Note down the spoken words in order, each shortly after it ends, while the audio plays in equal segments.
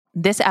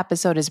This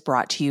episode is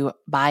brought to you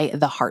by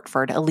The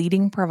Hartford, a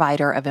leading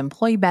provider of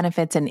employee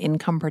benefits and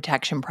income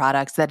protection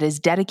products that is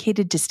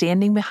dedicated to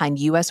standing behind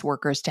U.S.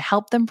 workers to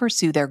help them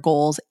pursue their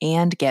goals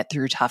and get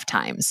through tough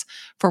times.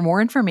 For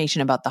more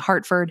information about The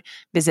Hartford,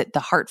 visit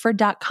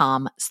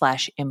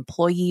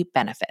thehartford.com/employee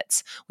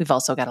benefits. We've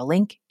also got a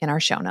link in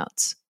our show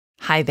notes.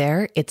 Hi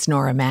there, it's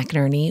Nora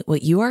McInerney.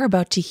 What you are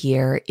about to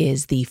hear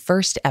is the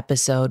first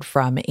episode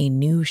from a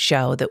new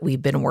show that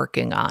we've been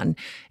working on.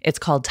 It's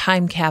called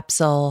Time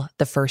Capsule.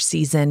 The first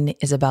season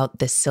is about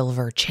the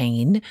Silver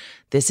Chain.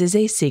 This is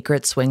a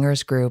secret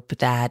swingers group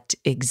that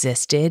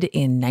existed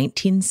in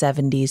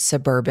 1970s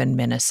suburban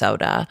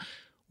Minnesota.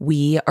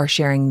 We are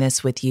sharing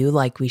this with you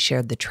like we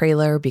shared the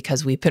trailer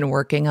because we've been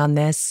working on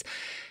this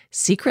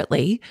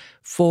secretly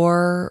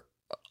for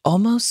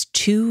almost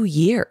 2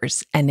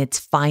 years, and it's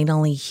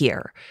finally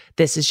here.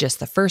 This is just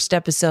the first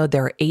episode.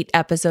 There are 8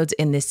 episodes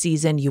in this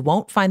season. You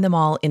won't find them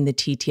all in the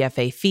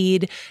TTFA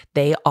feed.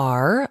 They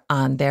are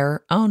on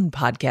their own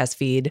podcast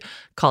feed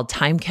called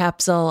Time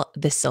Capsule,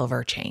 The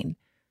Silver Chain.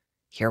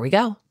 Here we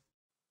go.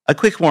 A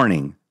quick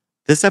warning.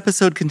 This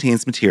episode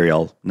contains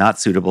material not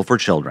suitable for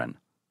children.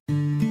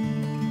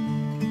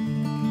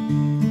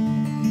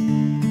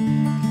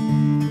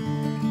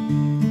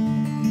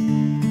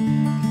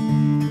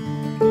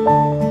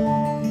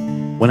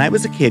 When I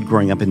was a kid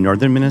growing up in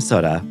northern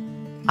Minnesota,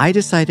 I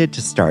decided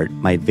to start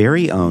my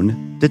very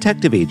own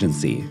detective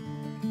agency.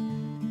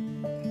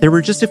 There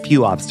were just a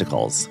few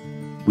obstacles.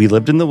 We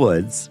lived in the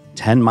woods,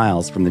 10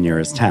 miles from the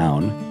nearest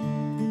town.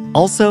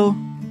 Also,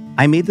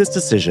 I made this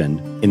decision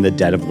in the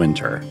dead of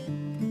winter.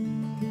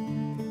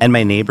 And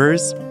my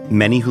neighbors,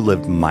 many who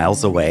lived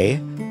miles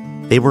away,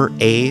 they were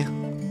A,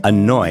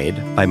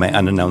 annoyed by my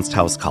unannounced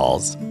house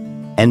calls,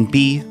 and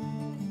B,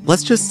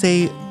 let's just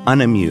say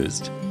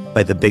unamused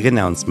by the big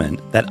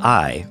announcement that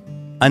I,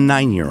 a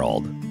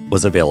 9-year-old,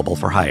 was available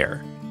for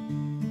hire.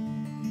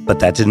 But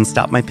that didn't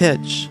stop my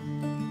pitch.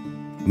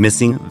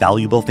 Missing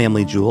valuable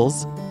family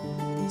jewels?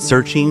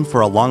 Searching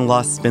for a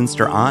long-lost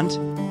spinster aunt?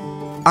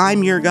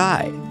 I'm your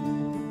guy.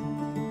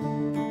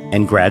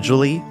 And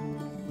gradually,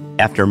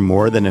 after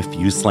more than a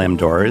few slammed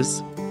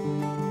doors,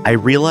 I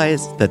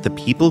realized that the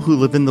people who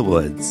live in the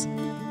woods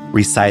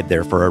reside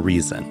there for a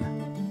reason.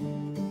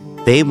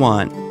 They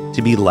want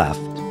to be left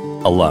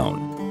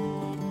alone.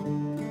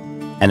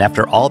 And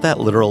after all that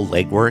literal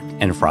legwork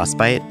and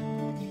frostbite,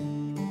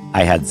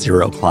 I had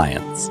 0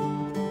 clients.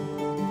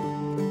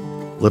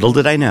 Little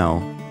did I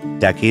know,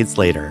 decades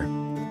later,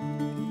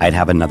 I'd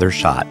have another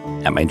shot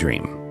at my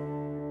dream.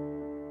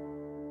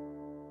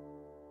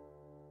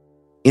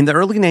 In the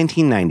early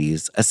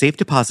 1990s, a safe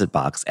deposit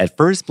box at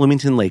First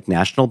Bloomington Lake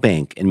National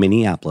Bank in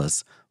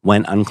Minneapolis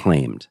went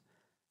unclaimed.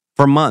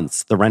 For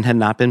months, the rent had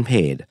not been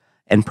paid,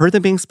 and per the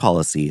bank's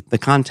policy, the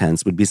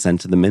contents would be sent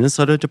to the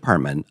Minnesota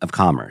Department of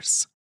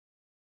Commerce.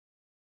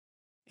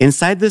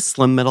 Inside this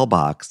slim metal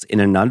box in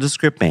a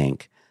nondescript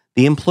bank,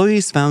 the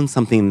employees found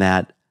something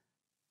that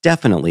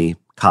definitely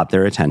caught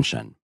their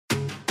attention.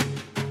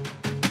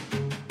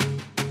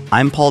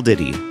 I'm Paul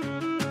Diddy,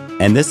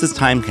 and this is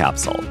Time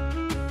Capsule,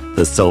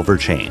 The Silver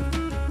Chain.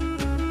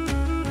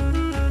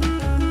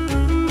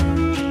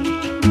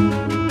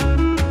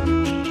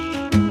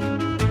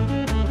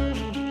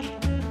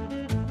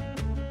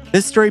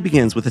 This story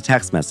begins with a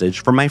text message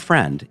from my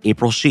friend,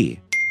 April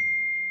Shee.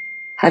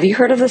 Have you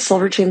heard of the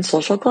Silver Chain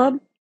Social Club?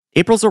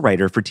 April's a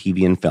writer for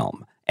TV and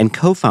film and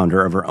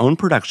co-founder of her own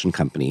production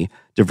company,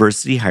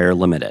 Diversity Hire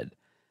Limited.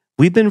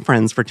 We've been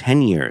friends for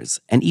 10 years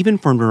and even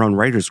formed our own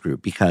writers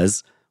group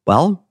because,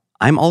 well,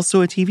 I'm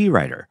also a TV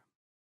writer.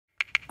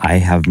 I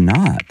have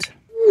not.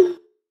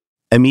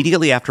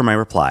 Immediately after my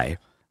reply,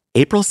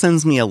 April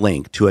sends me a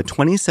link to a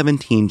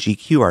 2017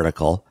 GQ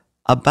article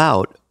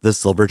about the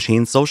Silver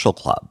Chain Social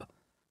Club,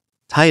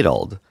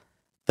 titled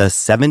The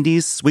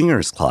 70s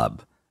Swingers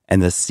Club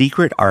and the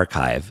Secret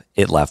Archive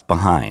It Left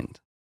Behind.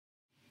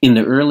 In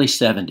the early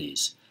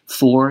 70s,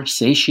 4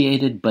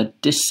 satiated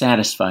but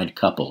dissatisfied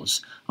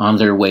couples on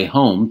their way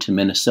home to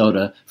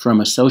Minnesota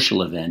from a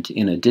social event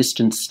in a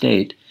distant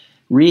state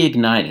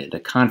reignited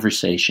a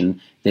conversation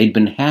they'd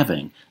been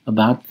having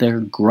about their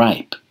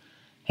gripe.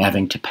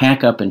 Having to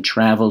pack up and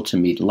travel to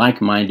meet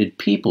like-minded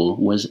people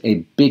was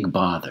a big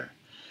bother.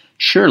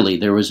 Surely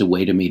there was a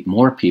way to meet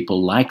more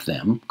people like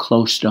them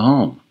close to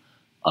home,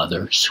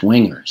 other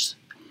swingers.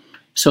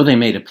 So they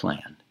made a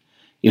plan.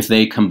 If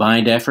they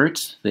combined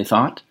efforts, they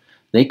thought,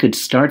 they could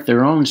start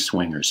their own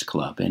swingers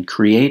club and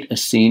create a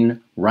scene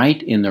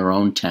right in their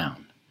own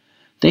town.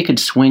 They could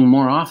swing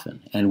more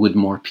often and with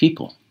more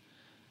people.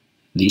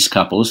 These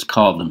couples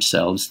called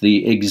themselves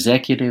the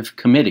executive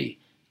committee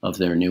of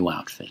their new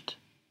outfit.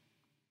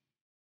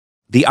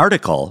 The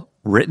article,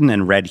 written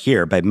and read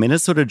here by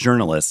Minnesota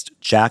journalist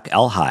Jack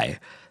Elhai,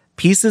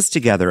 pieces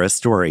together a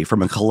story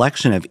from a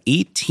collection of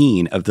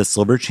 18 of the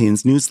Silver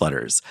Chain's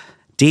newsletters,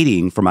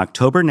 dating from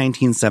October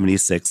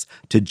 1976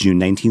 to June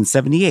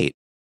 1978.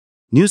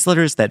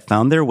 Newsletters that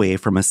found their way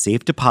from a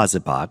safe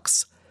deposit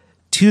box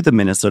to the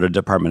Minnesota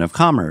Department of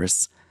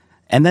Commerce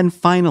and then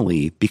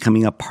finally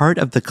becoming a part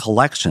of the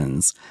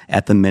collections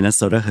at the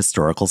Minnesota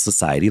Historical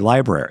Society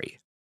Library.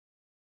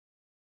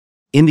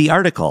 In the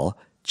article,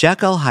 Jack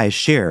Elhai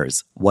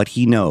shares what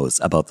he knows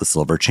about the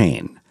Silver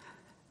Chain.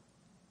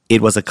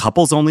 It was a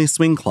couples-only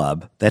swing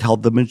club that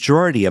held the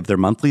majority of their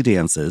monthly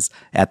dances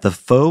at the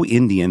faux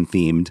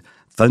Indian-themed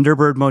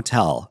Thunderbird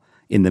Motel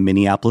in the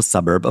Minneapolis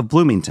suburb of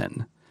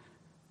Bloomington.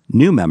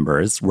 New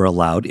members were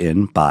allowed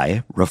in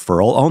by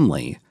referral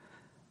only,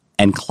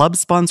 and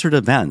club-sponsored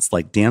events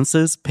like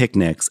dances,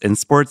 picnics, and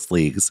sports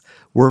leagues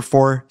were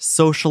for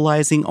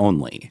socializing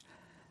only,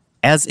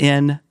 as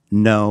in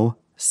no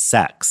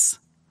sex.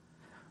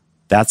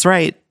 That's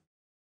right.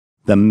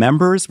 The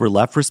members were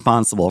left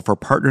responsible for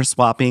partner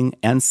swapping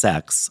and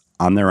sex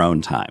on their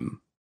own time.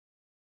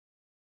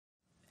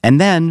 And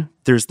then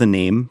there's the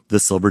name The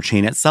Silver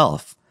Chain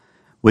itself,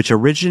 which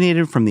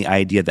originated from the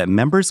idea that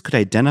members could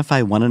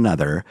identify one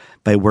another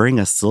by wearing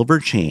a silver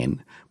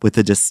chain with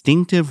a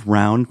distinctive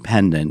round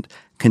pendant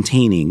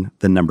containing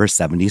the number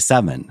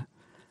 77.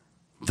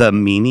 The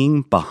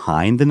meaning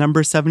behind the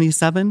number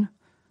 77?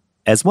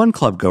 As one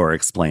clubgoer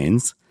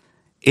explains,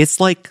 it's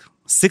like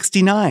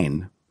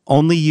 69,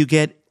 only you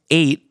get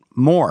 8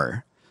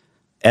 more,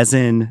 as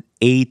in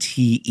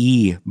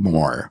ATE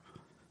more.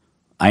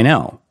 I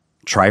know.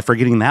 Try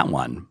forgetting that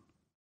one.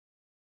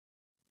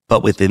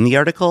 But within the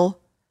article,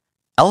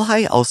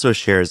 Elhai also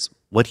shares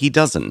what he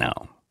doesn't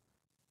know.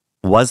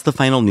 Was the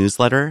final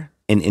newsletter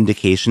an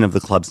indication of the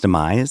club's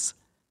demise?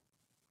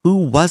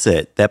 Who was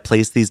it that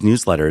placed these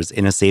newsletters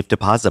in a safe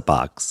deposit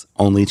box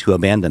only to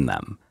abandon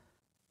them?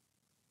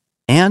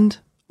 And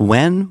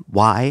when,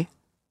 why,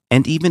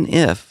 and even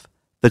if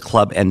the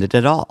club ended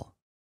at all?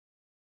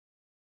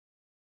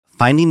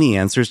 Finding the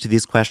answers to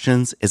these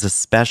questions is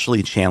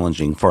especially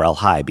challenging for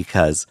Elhai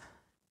because,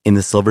 in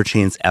the Silver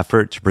Chain's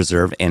effort to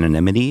preserve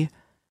anonymity,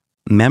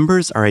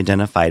 members are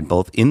identified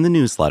both in the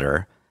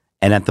newsletter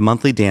and at the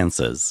monthly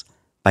dances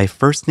by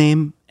first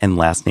name and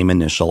last name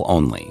initial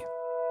only.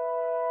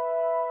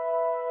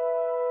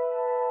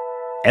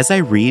 As I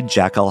read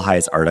Jack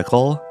Elhai's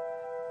article,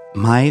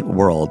 my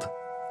world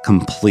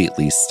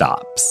completely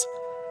stops.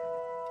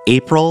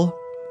 April,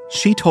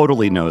 she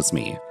totally knows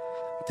me.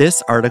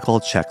 This article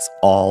checks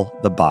all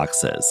the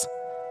boxes.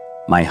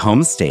 My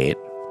home state,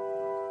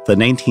 the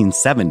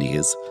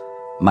 1970s,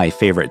 my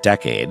favorite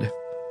decade,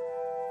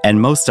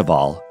 and most of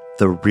all,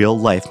 the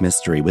real-life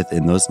mystery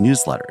within those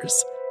newsletters.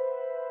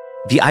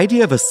 The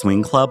idea of a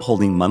swing club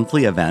holding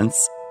monthly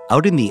events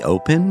out in the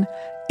open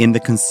in the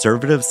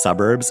conservative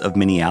suburbs of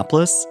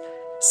Minneapolis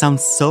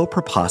sounds so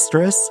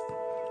preposterous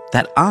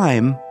that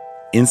I'm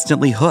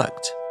instantly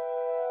hooked.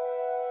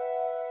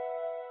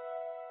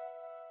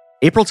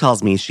 April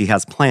tells me she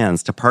has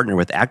plans to partner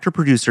with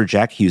actor-producer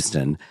Jack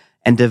Houston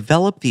and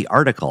develop the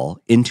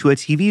article into a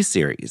TV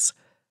series.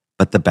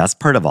 But the best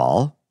part of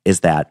all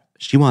is that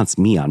she wants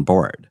me on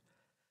board.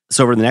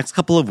 So over the next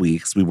couple of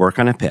weeks, we work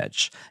on a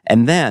pitch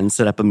and then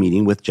set up a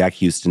meeting with Jack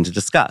Houston to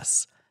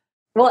discuss.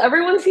 Well,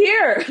 everyone's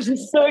here. This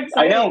is so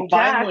exciting. I know,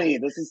 Jack. finally.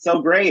 This is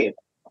so great.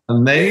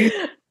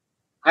 Amazing.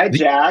 Hi,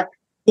 Jack.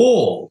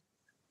 Cool.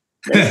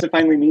 Nice to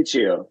finally meet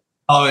you.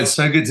 Oh, it's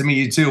so good to meet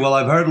you too. Well,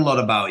 I've heard a lot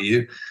about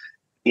you.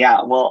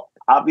 Yeah, well,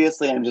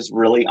 obviously, I'm just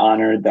really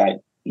honored that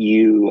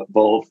you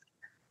both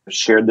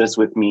shared this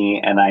with me.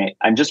 And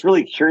I'm just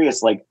really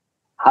curious, like,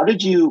 how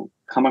did you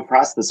come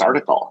across this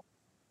article?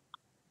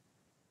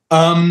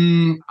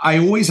 I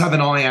always have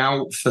an eye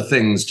out for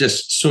things,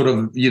 just sort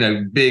of,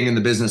 being in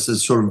the business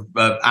as sort of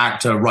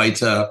actor,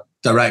 writer,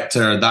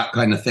 director, that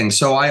kind of thing.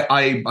 So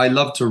I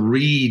love to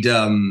read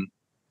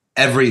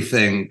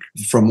everything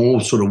from all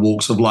sort of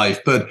walks of life.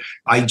 But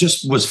I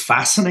just was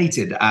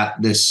fascinated at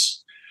this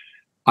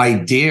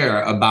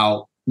idea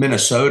about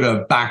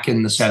Minnesota back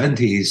in the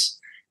 70s.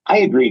 I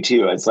agree,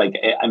 too. It's like,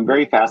 I'm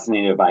very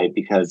fascinated by it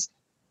because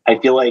I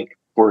feel like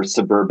for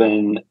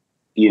suburban,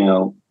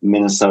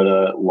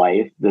 Minnesota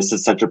life, this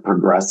is such a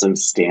progressive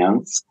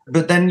stance.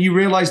 But then you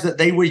realize that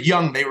they were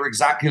young. They were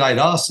exactly like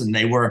us, and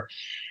they were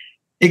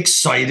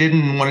excited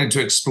and wanted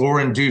to explore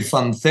and do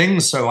fun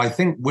things. So I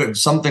think with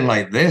something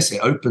like this, it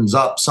opens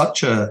up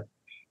such a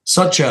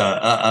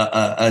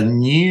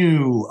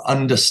new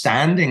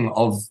understanding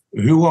of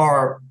who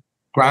our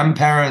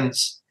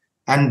grandparents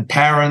and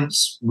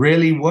parents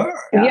really were.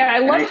 Yeah, I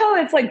love how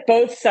it's like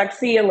both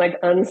sexy and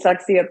like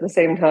unsexy at the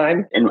same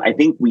time. And I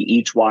think we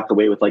each walk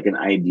away with like an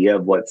idea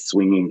of what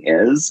swinging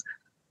is.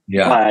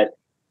 Yeah. But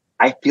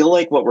I feel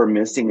like what we're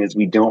missing is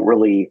we don't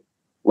really,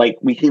 like,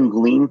 we can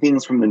glean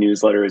things from the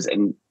newsletters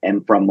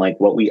and from like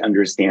what we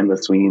understand the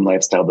swinging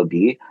lifestyle to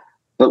be,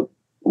 but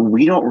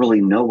we don't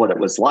really know what it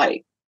was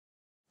like.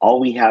 All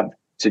we have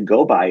to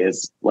go by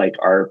is like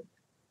our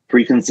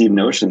preconceived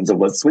notions of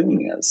what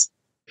swinging is.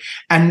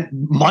 And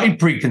my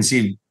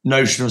preconceived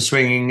notion of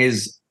swinging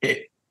is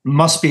it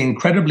must be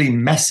incredibly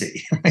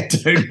messy. I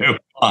don't know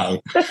why.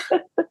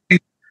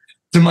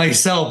 To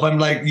myself, I'm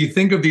like, you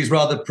think of these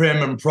rather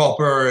prim and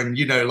proper and,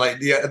 like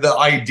the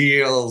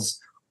ideals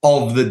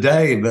of the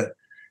day, but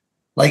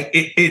like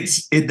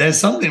there's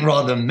something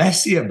rather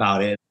messy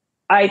about it.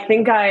 I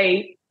think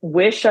I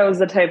wish I was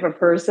the type of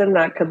person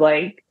that could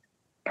like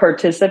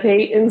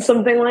participate in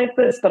something like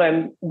this, but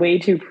I'm way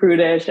too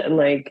prudish and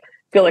like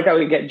feel like I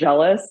would get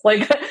jealous.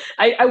 Like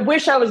I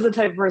wish I was the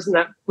type of person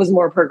that was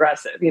more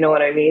progressive. You know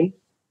what I mean?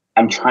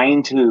 I'm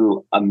trying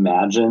to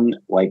imagine,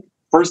 like,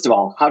 first of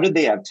all, how did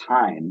they have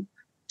time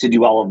to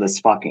do all of this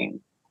fucking?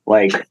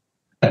 Like,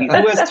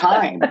 who has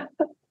time?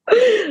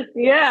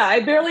 Yeah, I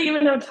barely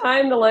even have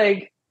time to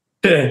like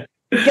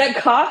get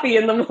coffee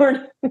in the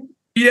morning.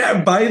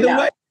 Yeah, by the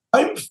way,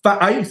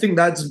 I think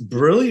that's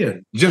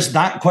brilliant. Just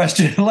that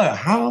question alone.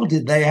 How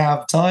did they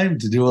have time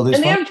to do all this?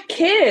 And they have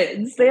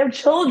kids. They have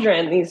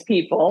children, these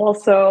people.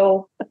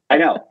 So I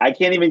know. I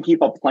can't even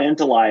keep a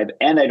plant alive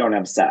and I don't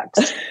have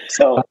sex.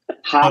 So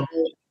how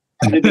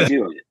did they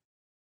do it?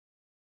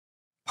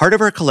 Part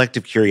of our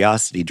collective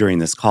curiosity during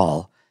this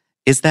call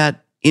is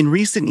that in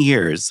recent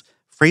years,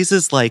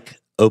 phrases like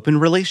open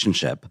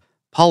relationship,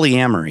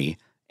 polyamory,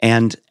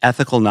 and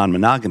ethical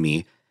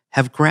non-monogamy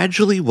have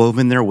gradually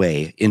woven their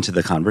way into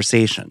the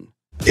conversation.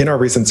 In our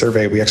recent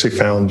survey, we actually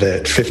found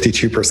that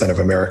 52% of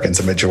Americans,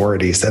 a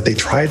majority, said they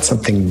tried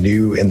something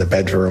new in the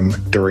bedroom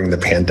during the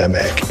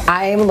pandemic.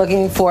 I'm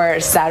looking for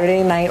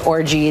Saturday night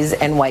orgies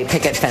and white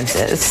picket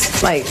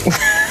fences. Like,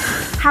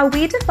 how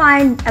we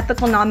define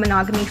ethical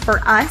non-monogamy for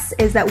us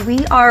is that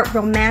we are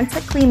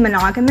romantically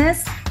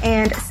monogamous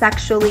and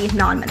sexually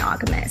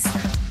non-monogamous.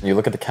 You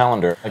look at the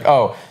calendar, like,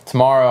 oh,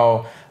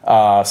 tomorrow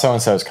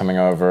so-and-so is coming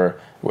over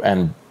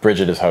and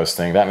Bridget is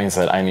hosting. That means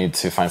that I need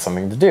to find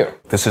something to do.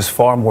 This is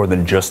far more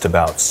than just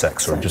about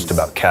sex or just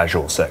about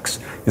casual sex.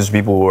 These are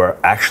people who are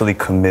actually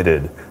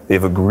committed.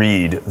 They've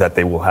agreed that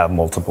they will have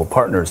multiple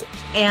partners.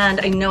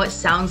 And I know it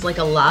sounds like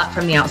a lot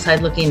from the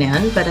outside looking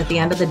in, but at the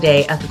end of the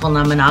day, ethical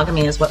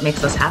non-monogamy is what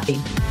makes us happy.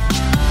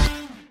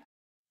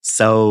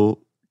 So,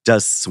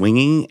 does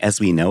swinging as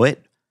we know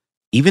it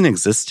even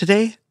exist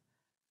today?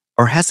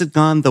 Or has it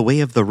gone the way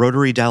of the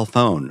rotary dial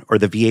phone or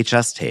the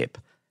VHS tape?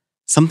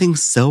 Something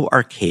so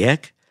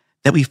archaic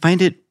that we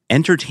find it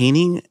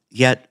entertaining,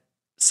 yet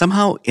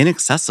somehow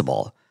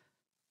inaccessible.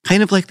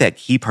 Kind of like that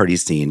key party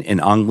scene in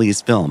Ang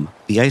Lee's film,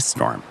 The Ice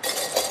Storm.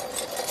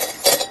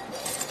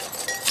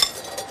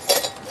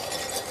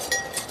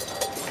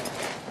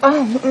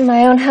 Oh,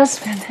 my own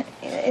husband.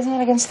 Isn't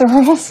that against the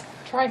rules?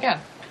 Try again.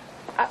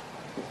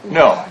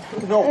 No,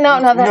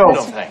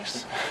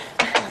 Thanks.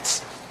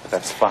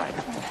 That's fine.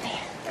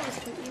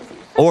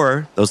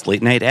 Or those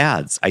late night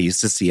ads I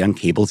used to see on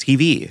cable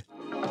TV.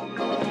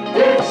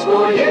 It's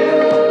for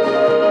you.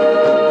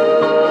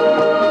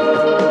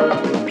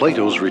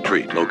 Plato's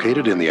Retreat,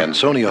 located in the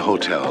Ansonia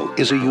Hotel,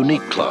 is a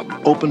unique club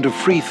open to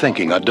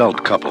free-thinking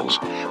adult couples.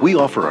 We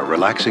offer a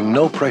relaxing,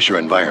 no-pressure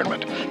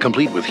environment,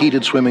 complete with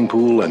heated swimming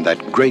pool and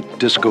that great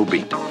disco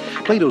beat.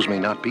 Plato's may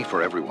not be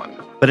for everyone.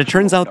 But it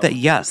turns out that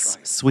yes,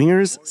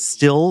 swingers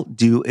still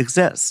do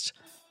exist.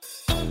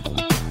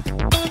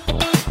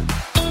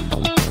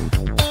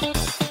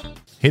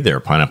 Hey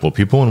there, Pineapple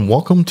people, and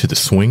welcome to the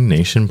Swing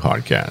Nation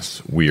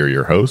podcast. We are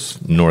your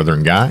hosts,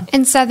 Northern Guy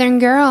and Southern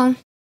Girl.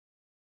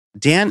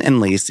 Dan and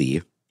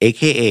Lacey,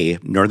 aka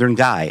Northern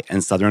Guy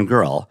and Southern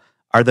Girl,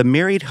 are the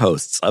married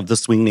hosts of the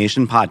Swing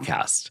Nation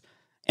podcast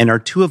and are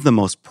two of the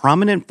most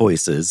prominent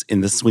voices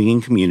in the swinging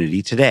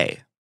community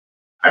today.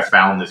 I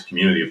found this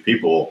community of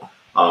people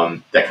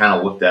that kind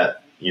of looked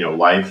at,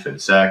 life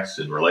and sex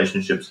and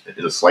relationships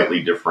in a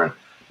slightly different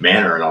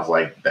manner, and I was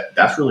like,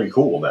 that's really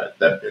cool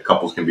that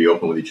couples can be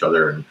open with each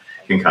other and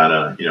can kind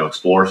of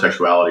explore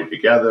sexuality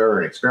together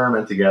and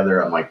experiment together.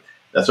 I'm like,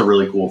 that's a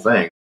really cool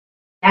thing.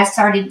 I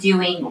started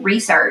doing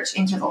research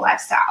into the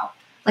lifestyle.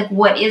 Like,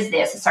 what is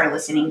this? I started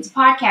listening to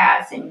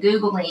podcasts and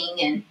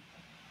Googling and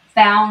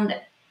found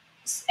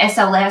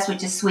SLS,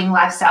 which is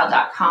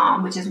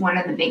swinglifestyle.com, which is one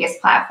of the biggest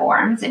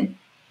platforms, and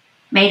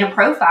made a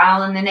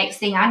profile. And the next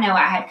thing I know,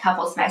 I had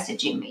couples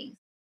messaging me.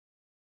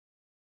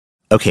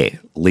 Okay,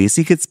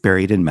 Lacey gets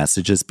buried in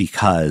messages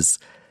because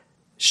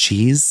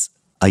she's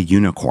a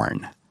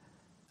unicorn.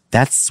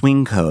 That's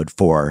swing code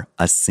for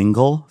a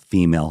single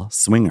female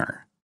swinger.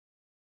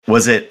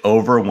 Was it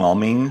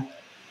overwhelming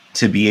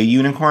to be a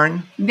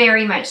unicorn?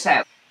 Very much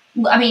so.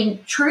 I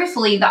mean,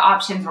 truthfully, the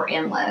options were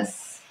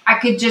endless. I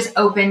could just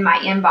open my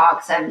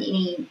inbox at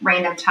any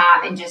random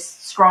time and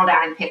just scroll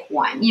down and pick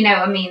one.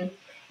 If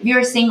you're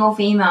a single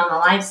female in the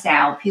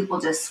lifestyle, people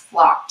just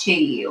flock to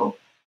you.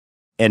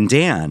 And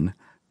Dan,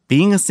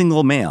 being a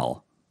single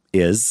male,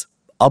 is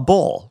a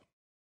bull.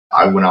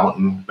 I went out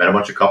and met a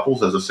bunch of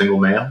couples as a single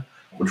man,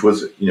 which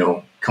was,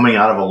 coming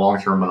out of a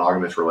long-term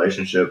monogamous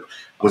relationship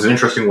was an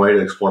interesting way to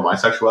explore my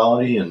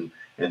sexuality and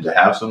to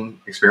have some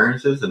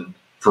experiences. And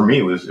for me,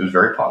 it was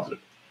very positive.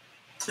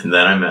 And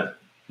then I met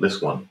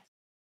this one.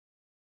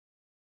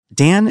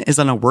 Dan is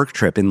on a work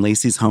trip in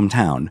Lacey's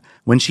hometown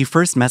when she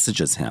first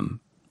messages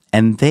him,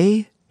 and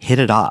they hit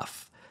it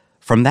off.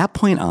 From that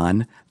point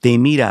on, they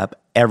meet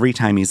up every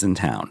time he's in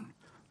town.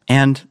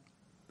 And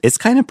it's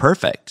kind of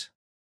perfect.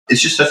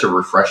 It's just such a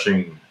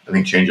refreshing,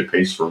 change of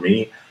pace for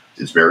me.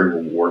 It's very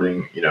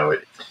rewarding.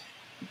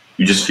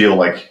 you just feel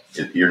like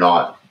you're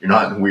not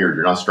weird,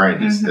 you're not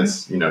strange.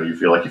 It's you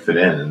feel like you fit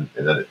in,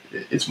 and that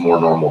it's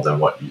more normal than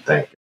what you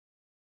think.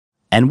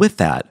 And with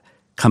that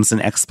comes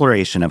an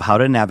exploration of how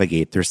to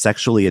navigate their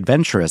sexually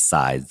adventurous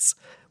sides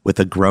with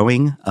a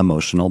growing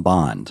emotional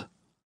bond.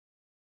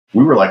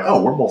 We were like,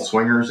 oh, we're both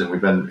swingers, and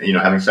we've been,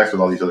 having sex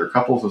with all these other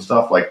couples and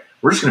stuff. Like,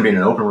 we're just going to be in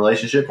an open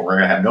relationship, and we're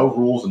going to have no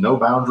rules and no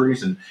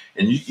boundaries, and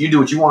you do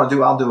what you want to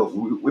do, I'll do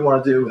what we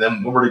want to do, and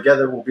then when we're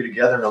together, we'll be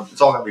together, and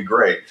it's all going to be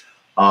great.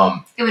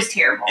 It was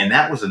terrible, and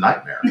that was a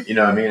nightmare.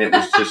 It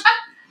was just,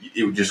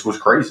 it just was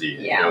crazy.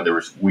 Yeah.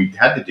 We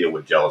had to deal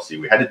with jealousy,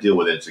 we had to deal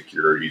with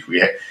insecurities.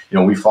 We had,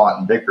 we fought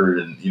and bickered,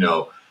 and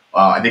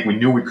I think we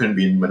knew we couldn't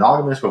be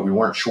monogamous, but we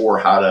weren't sure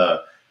how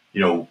to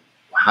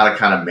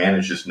kind of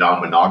manage this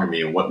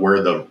non-monogamy and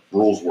where the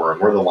rules were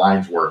and where the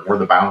lines were and where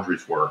the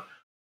boundaries were.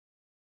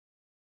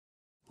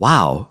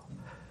 Wow.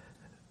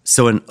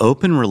 So an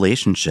open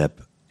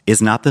relationship is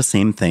not the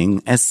same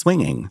thing as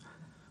swinging.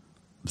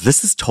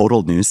 This is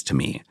total news to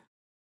me.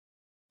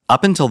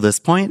 Up until this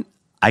point,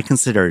 I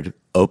considered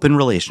open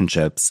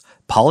relationships,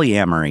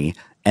 polyamory,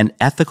 and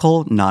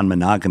ethical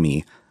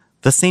non-monogamy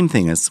the same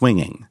thing as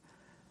swinging.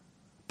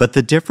 But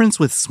the difference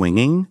with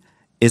swinging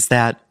is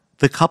that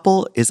the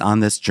couple is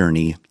on this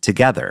journey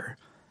together.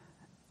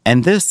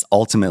 And this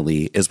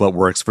ultimately is what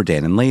works for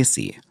Dan and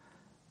Lacey.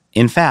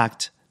 In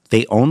fact,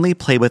 they only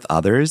play with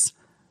others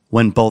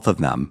when both of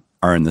them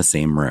are in the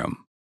same room.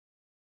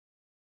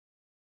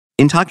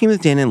 In talking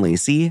with Dan and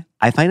Lacey,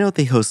 I find out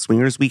they host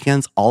swingers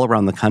weekends all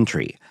around the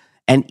country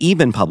and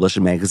even publish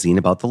a magazine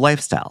about the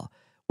lifestyle,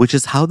 which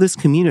is how this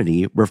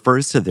community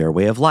refers to their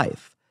way of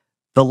life,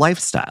 the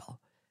lifestyle.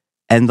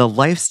 And the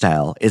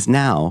lifestyle is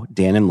now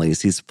Dan and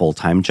Lacey's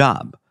full-time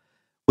job,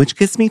 which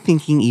gets me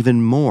thinking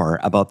even more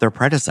about their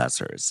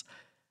predecessors.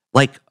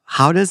 Like,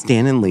 how does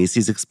Dan and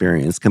Lacey's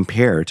experience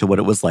compare to what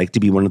it was like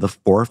to be one of the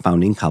 4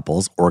 founding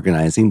couples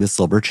organizing the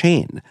Silver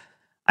Chain?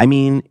 I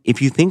mean,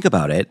 if you think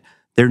about it,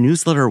 their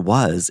newsletter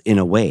was, in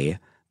a way,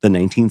 the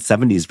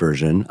 1970s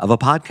version of a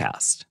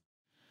podcast.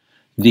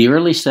 The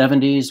early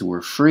 70s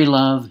were free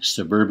love,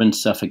 suburban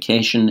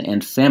suffocation,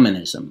 and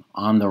feminism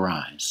on the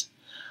rise.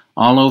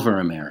 All over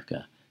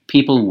America,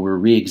 people were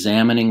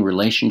re-examining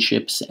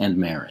relationships and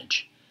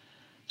marriage.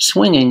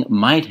 Swinging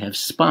might have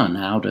spun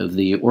out of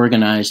the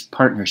organized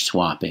partner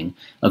swapping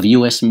of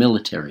U.S.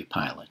 military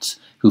pilots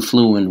who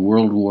flew in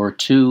World War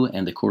II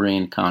and the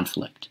Korean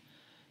conflict.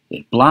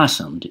 It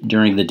blossomed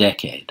during the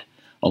decade,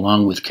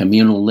 along with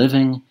communal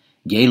living,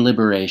 gay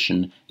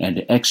liberation,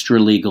 and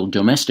extra-legal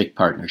domestic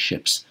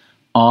partnerships,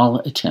 all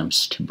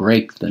attempts to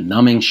break the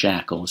numbing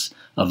shackles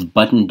of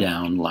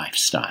buttoned-down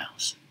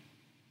lifestyles.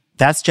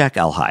 That's Jack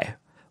Elhai,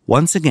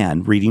 once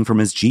again reading from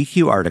his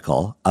GQ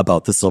article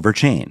about the Silver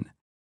Chain.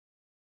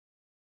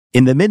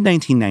 In the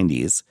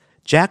mid-1990s,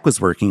 Jack was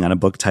working on a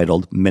book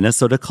titled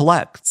Minnesota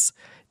Collects,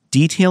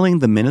 detailing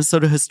the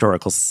Minnesota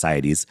Historical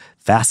Society's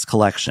vast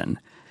collection,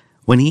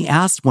 when he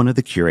asked one of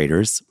the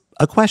curators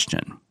a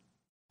question.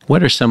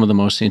 What are some of the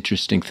most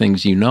interesting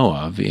things you know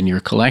of in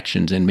your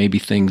collections, and maybe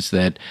things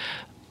that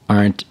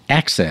aren't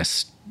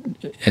accessed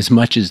as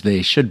much as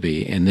they should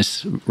be? And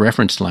this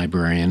reference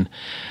librarian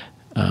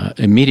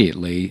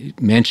immediately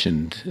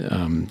mentioned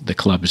the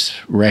club's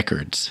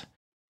records.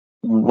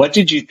 What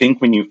did you think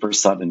when you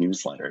first saw the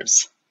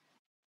newsletters?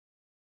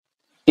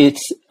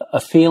 It's a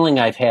feeling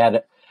I've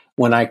had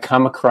when I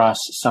come across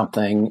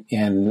something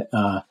and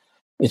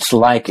it's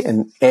like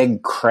an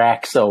egg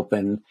cracks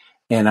open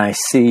and I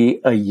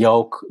see a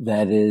yolk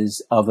that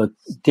is of a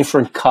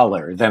different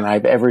color than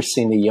I've ever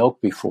seen a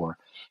yolk before.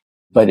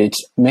 But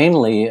it's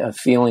mainly a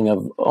feeling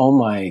of, oh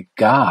my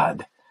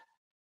God,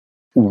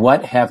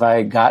 what have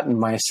I gotten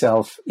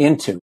myself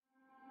into?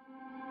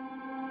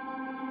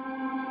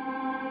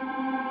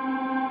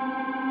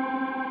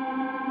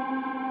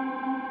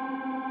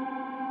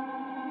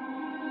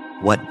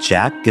 What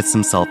Jack gets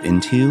himself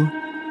into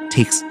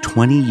takes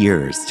 20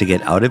 years to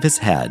get out of his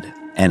head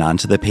and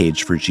onto the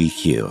page for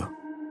GQ.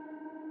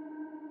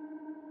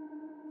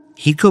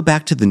 He'd go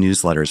back to the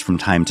newsletters from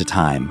time to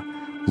time,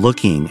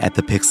 looking at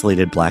the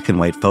pixelated black and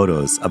white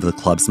photos of the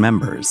club's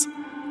members,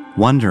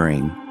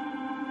 wondering,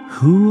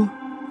 who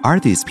are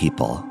these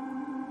people?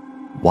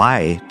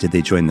 Why did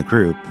they join the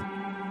group?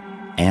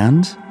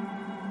 And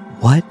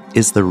what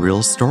is the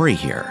real story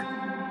here?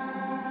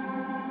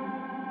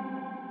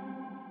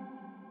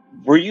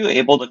 Were you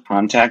able to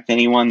contact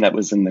anyone that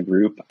was in the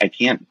group? I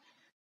can't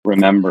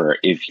remember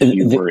if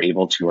you were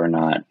able to or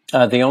not.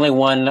 The only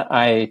one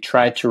I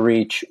tried to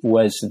reach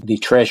was the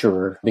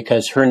treasurer,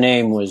 because her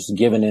name was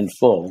given in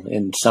full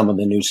in some of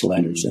the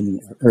newsletters,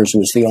 and hers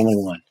was the only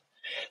one.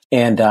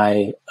 And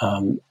I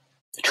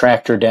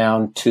tracked her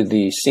down to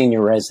the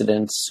senior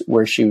residence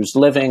where she was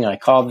living. I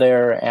called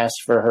there,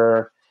 asked for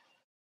her,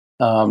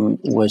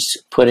 was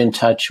put in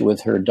touch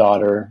with her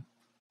daughter,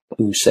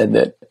 who said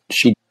that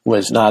she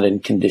was not in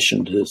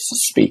condition to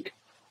speak.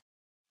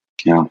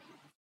 Yeah.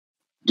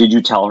 Did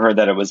you tell her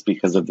that it was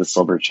because of the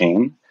Silver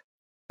Chain?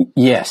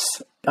 Yes.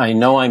 I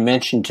know I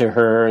mentioned to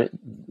her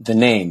the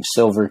name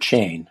Silver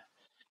Chain,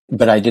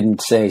 but I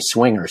didn't say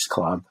Swingers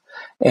Club.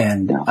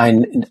 And I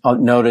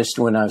noticed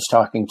when I was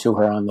talking to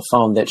her on the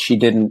phone that she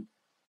didn't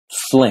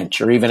flinch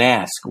or even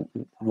ask,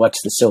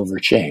 what's the silver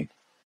chain?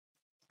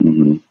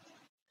 Mm-hmm.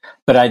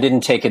 But I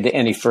didn't take it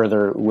any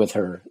further with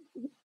her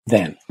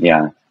then.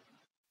 Yeah.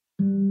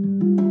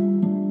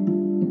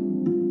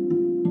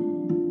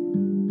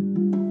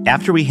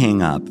 After we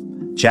hang up,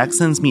 Jack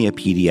sends me a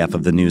PDF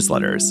of the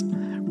newsletters,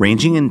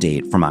 ranging in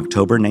date from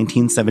October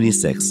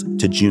 1976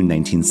 to June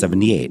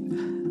 1978,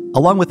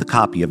 along with a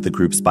copy of the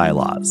group's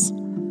bylaws.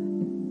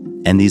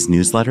 And these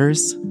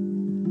newsletters,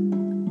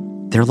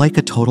 they're like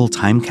a total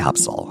time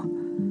capsule,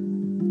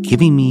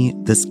 giving me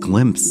this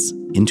glimpse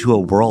into a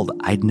world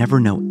I'd never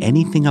know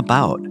anything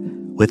about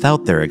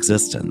without their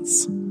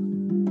existence.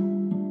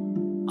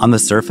 On the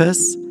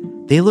surface,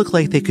 they look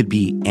like they could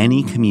be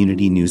any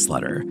community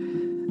newsletter.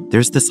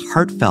 There's this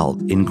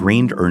heartfelt,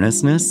 ingrained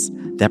earnestness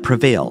that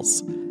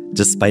prevails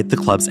despite the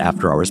club's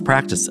after-hours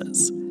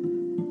practices.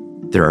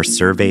 There are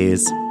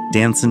surveys,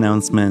 dance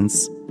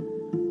announcements,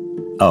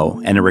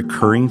 and a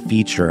recurring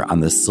feature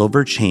on the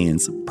Silver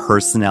Chain's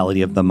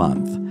Personality of the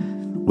Month,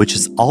 which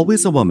is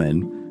always a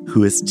woman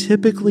who is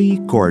typically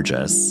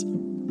gorgeous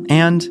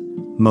and,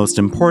 most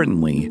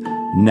importantly,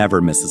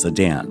 never misses a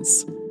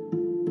dance.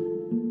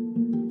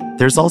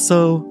 There's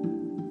also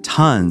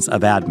tons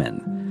of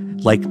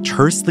admin, like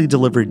tersely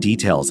delivered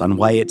details on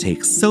why it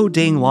takes so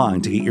dang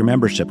long to get your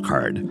membership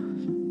card,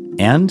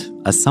 and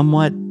a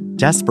somewhat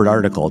desperate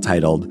article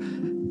titled,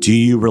 "Do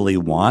you really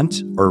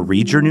want or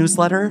read your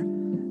newsletter?"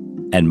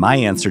 And my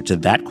answer to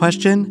that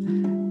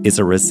question is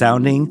a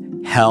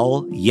resounding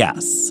hell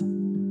yes.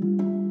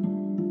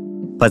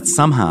 But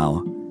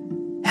somehow,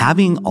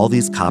 having all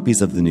these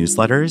copies of the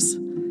newsletters,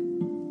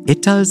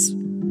 it does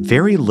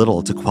very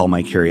little to quell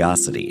my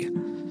curiosity.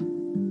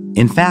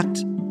 In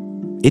fact,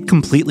 it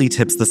completely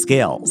tips the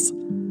scales.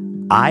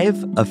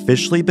 I've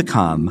officially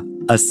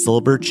become a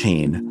Silver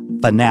Chain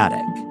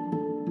fanatic.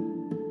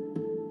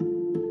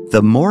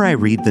 The more I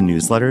read the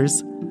newsletters,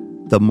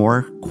 the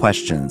more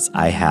questions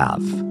I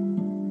have.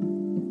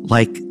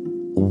 Like,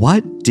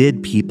 what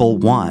did people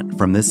want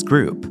from this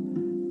group?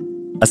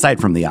 Aside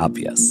from the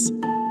obvious,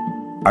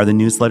 are the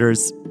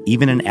newsletters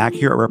even an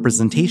accurate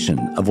representation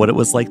of what it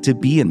was like to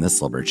be in the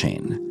Silver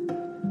Chain?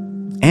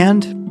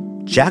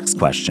 And Jack's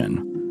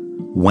question,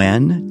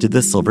 when did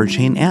the Silver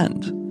Chain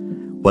end?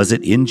 Was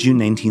it in June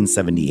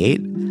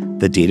 1978,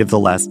 the date of the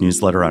last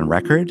newsletter on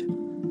record?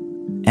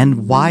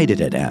 And why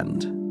did it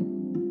end?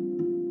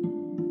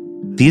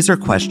 These are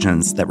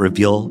questions that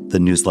reveal the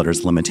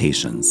newsletter's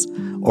limitations,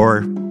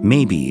 or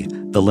maybe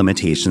the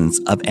limitations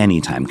of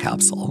any time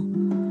capsule.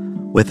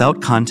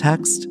 Without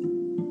context,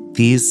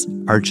 these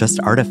are just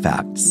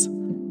artifacts.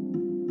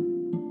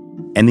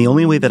 And the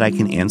only way that I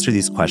can answer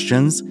these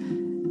questions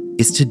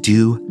is to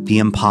do the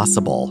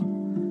impossible.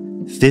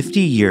 50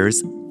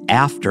 years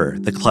after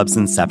the club's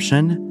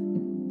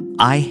inception,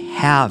 I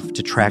have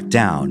to track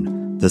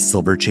down the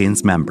Silver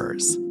Chain's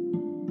members.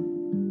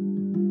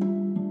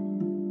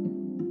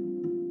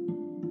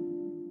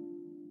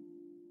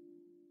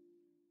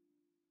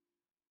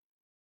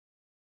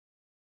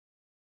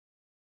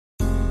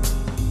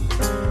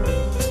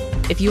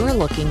 If you are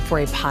looking for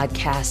a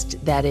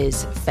podcast that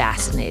is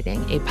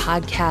fascinating, a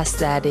podcast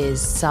that is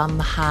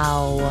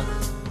somehow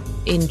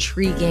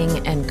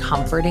intriguing and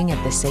comforting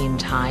at the same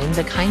time,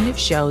 the kind of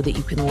show that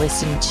you can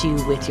listen to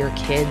with your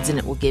kids and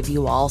it will give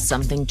you all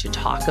something to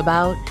talk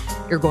about,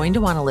 you're going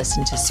to want to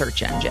listen to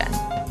Search Engine.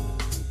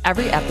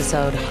 Every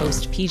episode,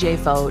 host PJ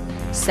Fote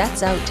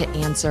sets out to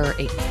answer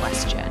a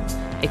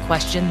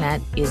question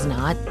that is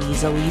not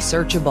easily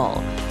searchable.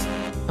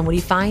 And what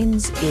he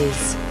finds is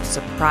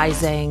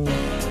surprising.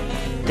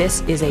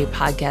 This is a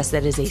podcast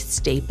that is a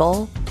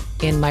staple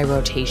in my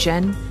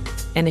rotation.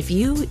 And if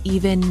you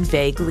even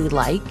vaguely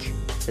like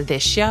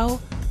this show,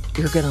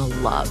 you're going to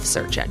love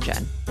Search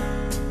Engine.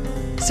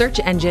 Search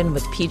Engine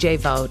with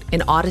PJ Fote,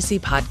 an Odyssey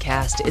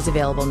podcast, is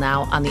available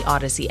now on the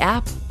Odyssey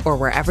app or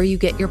wherever you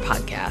get your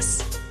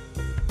podcasts.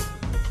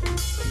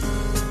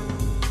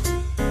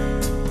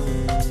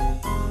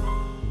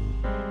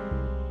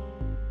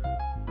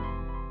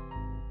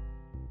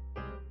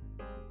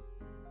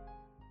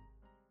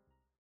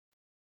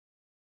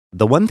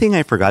 The one thing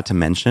I forgot to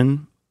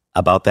mention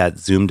about that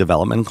Zoom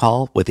development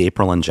call with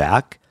April and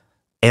Jack,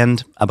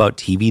 and about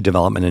TV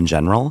development in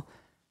general,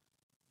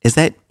 is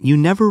that you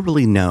never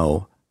really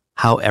know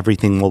how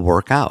everything will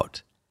work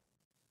out.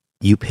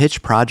 You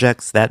pitch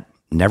projects that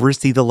never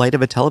see the light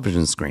of a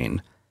television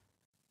screen,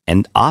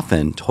 and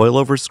often toil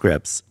over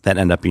scripts that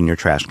end up in your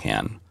trash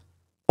can,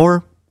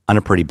 or on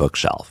a pretty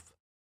bookshelf.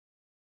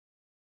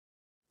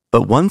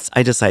 But once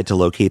I decide to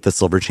locate the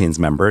Silver Chain's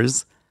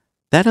members,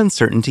 that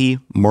uncertainty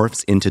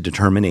morphs into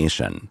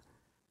determination.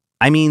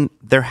 I mean,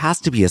 there has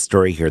to be a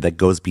story here that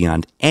goes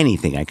beyond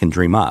anything I can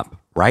dream up,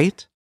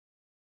 right?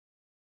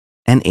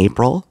 And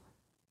April,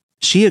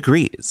 she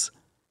agrees.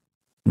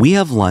 We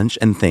have lunch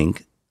and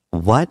think,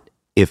 what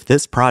if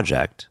this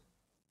project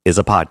is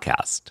a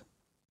podcast?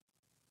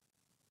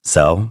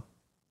 So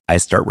I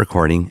start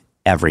recording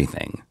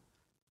everything.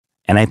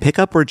 And I pick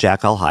up where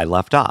Jack All High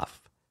left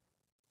off.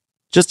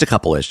 Just a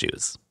couple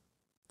issues.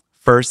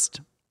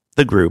 First,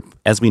 the group,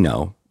 as we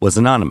know, was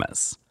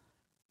anonymous.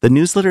 The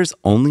newsletters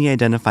only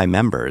identify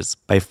members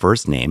by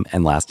first name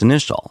and last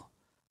initial.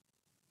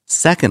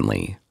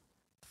 Secondly,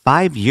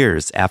 5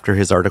 years after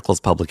his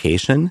article's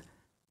publication,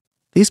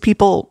 these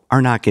people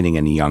are not getting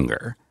any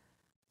younger.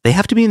 They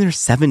have to be in their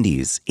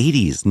 70s,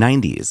 80s,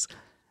 90s,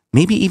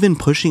 maybe even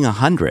pushing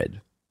 100,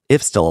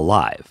 if still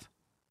alive.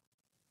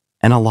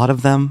 And a lot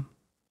of them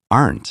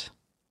aren't.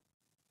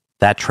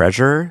 That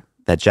treasurer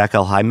that Jack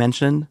L. High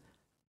mentioned,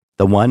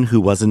 the one who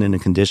wasn't in a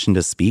condition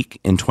to speak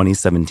in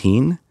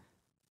 2017,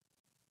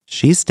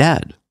 she's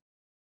dead.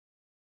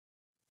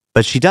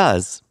 But she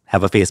does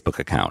have a Facebook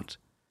account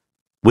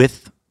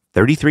with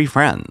 33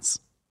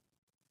 friends.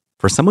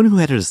 For someone who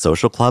had a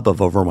social club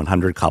of over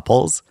 100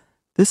 couples,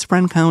 this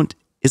friend count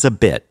is a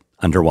bit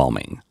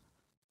underwhelming.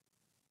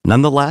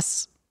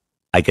 Nonetheless,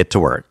 I get to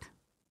work.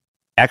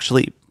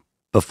 Actually,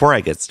 before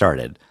I get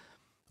started,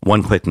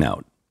 one quick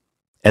note.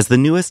 As the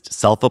newest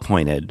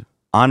self-appointed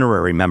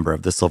honorary member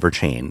of the Silver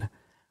Chain,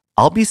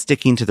 I'll be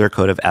sticking to their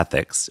code of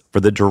ethics for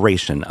the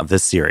duration of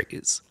this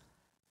series.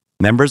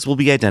 Members will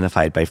be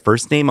identified by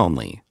first name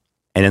only,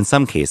 and in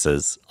some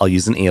cases, I'll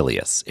use an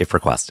alias if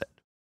requested.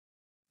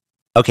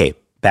 Okay,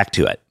 back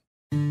to it.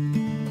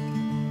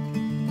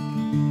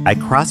 I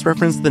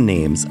cross-referenced the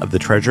names of the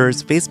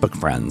treasurer's Facebook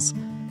friends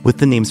with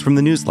the names from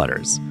the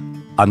newsletters,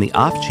 on the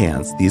off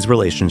chance these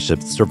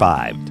relationships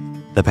survived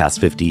the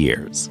past 50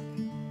 years.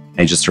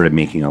 I just started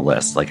making a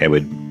list. Like, I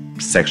would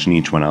section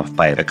each one off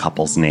by the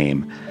couple's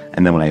name,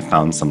 and then when I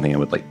found something, I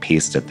would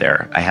paste it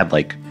there. I had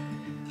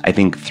I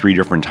think 3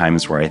 different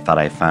times where I thought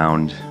I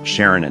found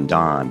Sharon and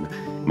Don.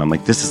 And I'm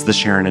like, this is the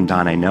Sharon and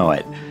Don, I know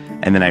it.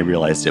 And then I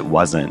realized it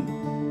wasn't.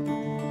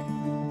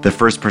 The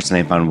first person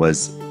I found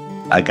was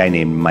a guy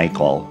named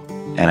Michael,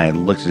 and I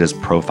looked at his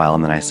profile,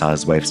 and then I saw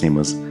his wife's name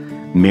was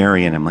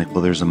Mary, and I'm like,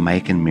 well, there's a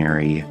Mike and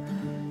Mary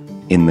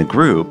in the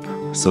group.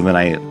 So then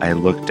I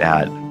looked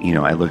at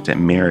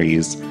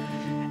Mary's,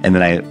 and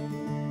then I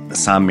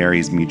saw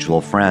Mary's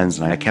mutual friends,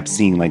 and I kept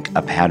seeing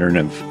a pattern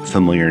of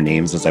familiar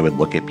names as I would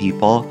look at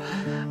people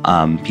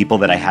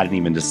that I hadn't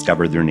even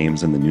discovered their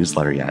names in the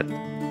newsletter yet.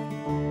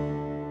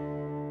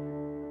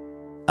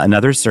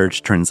 Another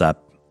search turns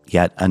up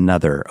yet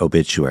another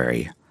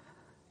obituary.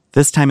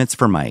 This time it's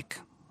for Mike,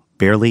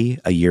 barely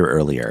a year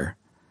earlier.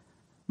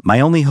 My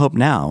only hope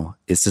now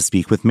is to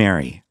speak with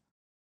Mary.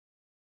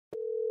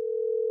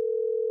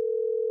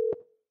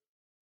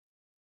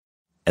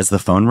 As the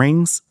phone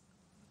rings,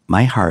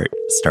 my heart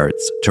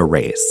starts to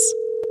race.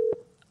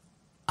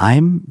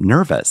 I'm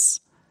nervous.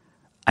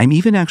 I'm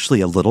even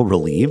actually a little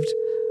relieved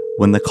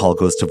when the call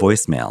goes to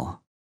voicemail.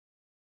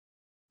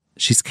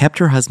 She's kept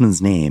her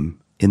husband's name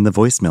in the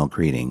voicemail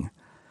greeting.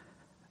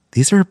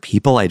 These are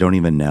people I don't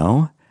even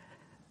know,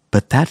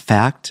 but that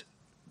fact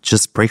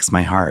just breaks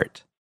my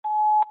heart.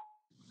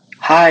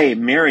 Hi,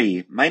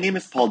 Mary. My name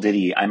is Paul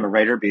Diddy. I'm a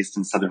writer based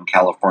in Southern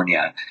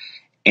California,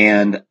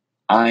 and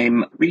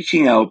I'm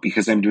reaching out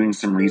because I'm doing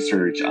some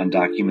research on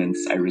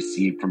documents I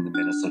received from the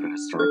Minnesota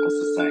Historical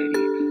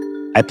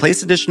Society. I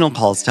place additional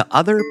calls to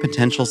other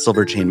potential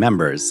Silver Chain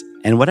members,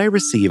 and what I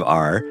receive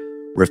are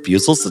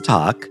refusals to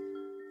talk,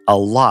 a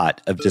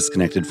lot of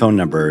disconnected phone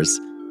numbers,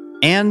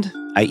 and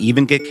I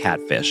even get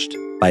catfished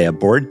by a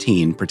bored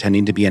teen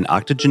pretending to be an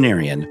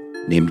octogenarian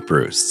named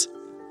Bruce.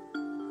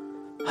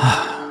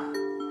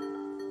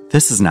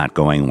 This is not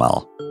going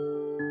well.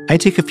 I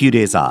take a few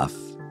days off,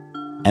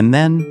 and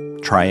then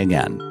try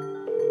again.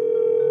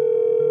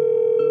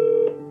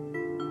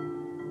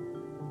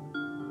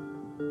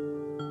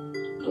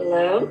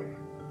 Hello?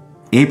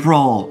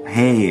 April,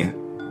 hey.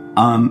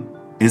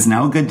 Is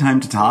now a good time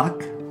to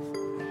talk?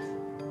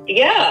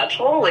 Yeah,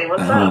 totally.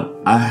 What's up?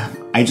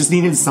 I just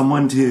needed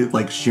someone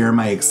to share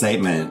my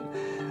excitement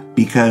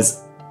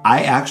because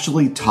I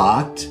actually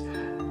talked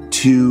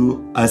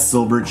to a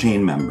Silver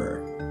Chain member.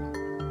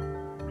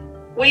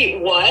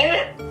 Wait,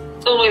 what?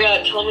 Oh my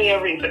God, tell me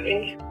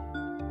everything.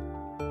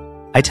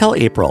 I tell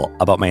April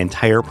about my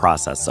entire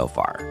process so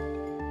far.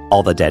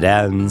 All the dead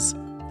ends,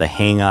 the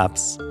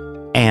hang-ups,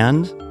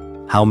 and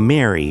how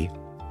Mary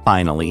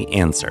finally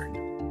answered.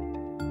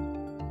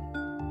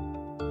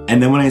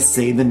 And then when I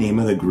say the name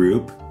of the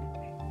group,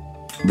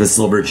 the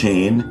Silver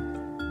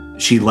Chain,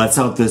 she lets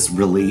out this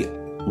really,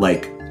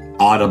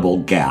 audible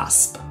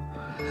gasp.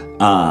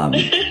 And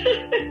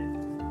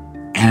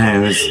I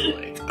was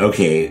like,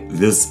 okay,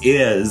 this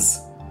is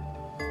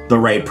the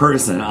right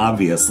person,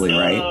 obviously,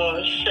 right?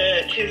 Oh,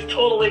 shit. She's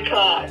totally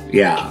caught.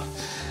 Yeah.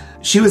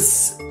 She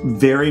was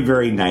very,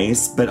 very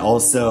nice, but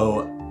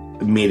also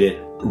made it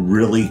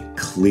really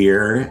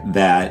clear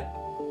that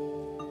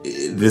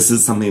this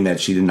is something that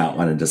she did not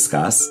want to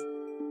discuss.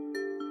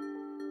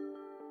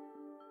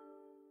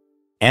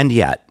 And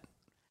yet,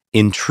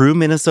 in true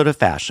Minnesota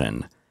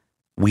fashion,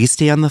 we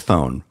stay on the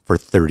phone for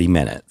 30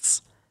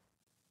 minutes.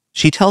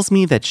 She tells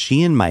me that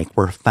she and Mike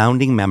were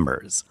founding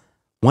members,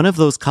 one of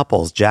those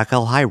couples Jack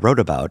L. High wrote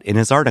about in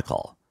his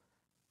article.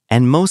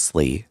 And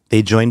mostly,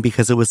 they joined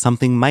because it was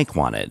something Mike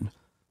wanted.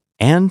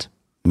 And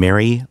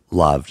Mary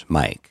loved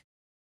Mike.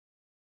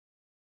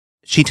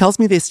 She tells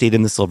me they stayed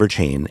in the Silver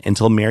Chain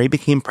until Mary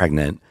became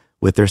pregnant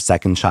with their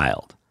second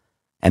child,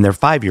 and their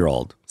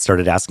 5-year-old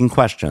started asking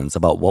questions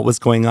about what was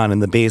going on in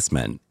the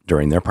basement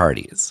during their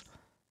parties.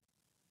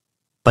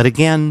 But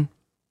again,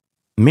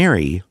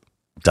 Mary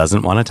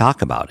doesn't want to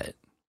talk about it.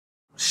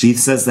 She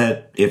says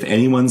that if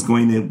anyone's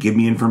going to give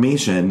me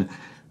information,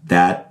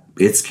 that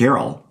it's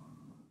Carol.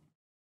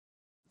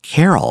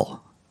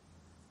 Carol?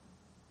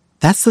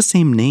 That's the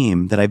same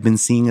name that I've been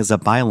seeing as a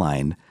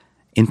byline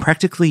in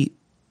practically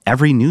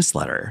every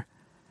newsletter.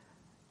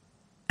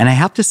 And I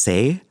have to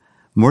say,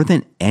 more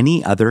than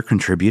any other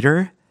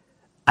contributor,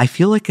 I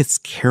feel like it's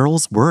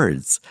Carol's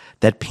words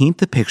that paint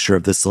the picture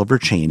of the Silver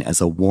Chain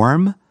as a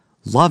warm,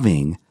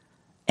 loving,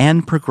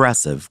 and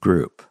progressive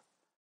group.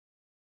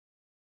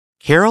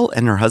 Carol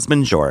and her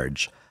husband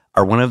George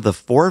are one of the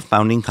 4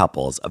 founding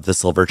couples of the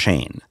Silver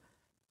Chain.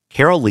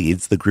 Carol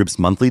leads the group's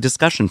monthly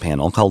discussion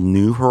panel called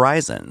New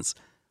Horizons,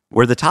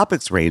 where the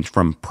topics range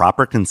from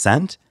proper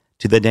consent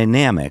to the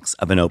dynamics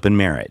of an open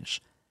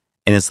marriage,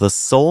 and is the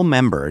sole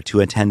member to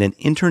attend an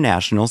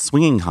international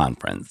swinging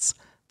conference,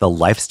 the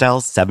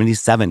Lifestyle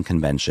 77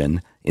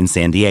 convention in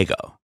San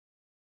Diego.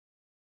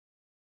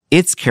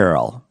 It's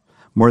Carol,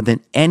 more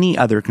than any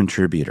other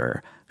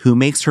contributor, who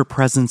makes her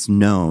presence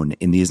known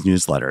in these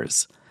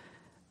newsletters.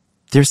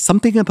 There's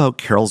something about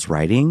Carol's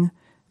writing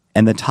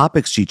and the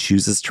topics she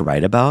chooses to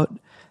write about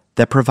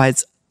that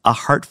provides a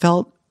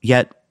heartfelt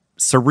yet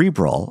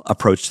cerebral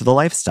approach to the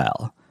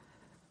lifestyle.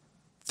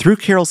 Through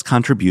Carol's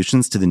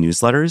contributions to the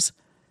newsletters,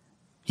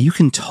 you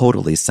can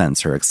totally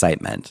sense her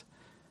excitement.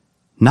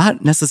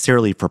 Not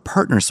necessarily for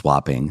partner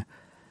swapping,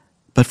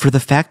 but for the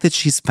fact that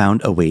she's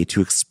found a way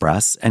to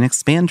express and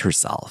expand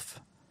herself.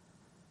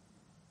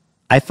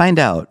 I find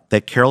out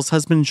that Carol's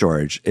husband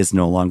George is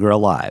no longer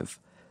alive,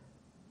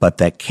 but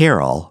that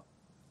Carol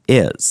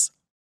is.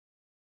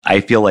 I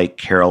feel like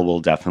Carol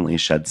will definitely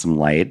shed some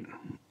light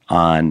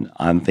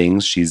on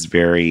things. She's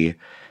very,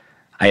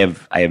 I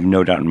have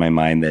no doubt in my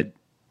mind that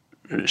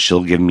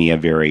she'll give me a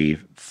very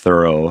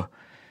thorough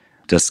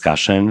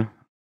discussion.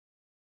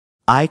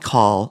 I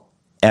call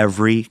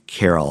every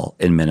Carol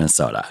in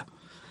Minnesota,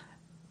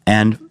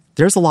 and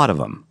there's a lot of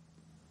them.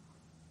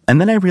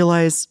 And then I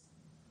realize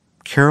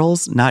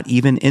Carol's not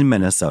even in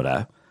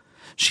Minnesota.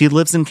 She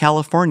lives in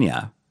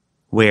California,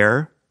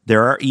 where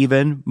there are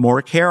even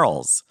more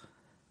Carols.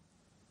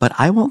 But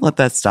I won't let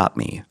that stop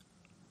me.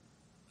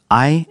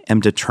 I am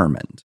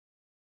determined.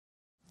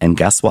 And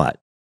guess what?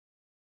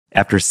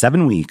 After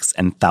 7 weeks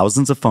and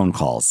thousands of phone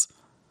calls,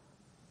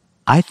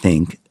 I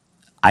think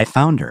I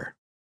found her.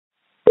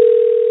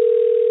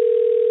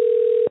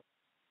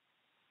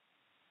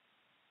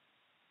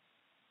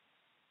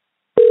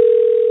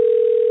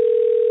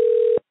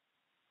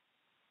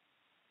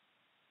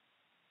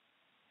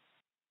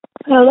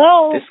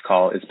 Hello. This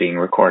call is being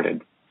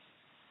recorded.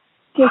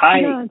 Yes,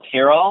 Hi, not.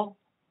 Carol.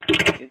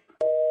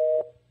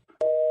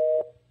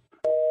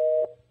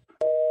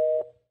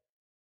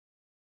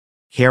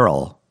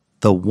 Carol,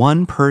 the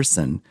one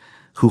person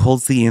who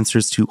holds the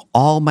answers to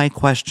all my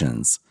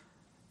questions,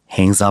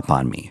 hangs up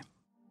on me.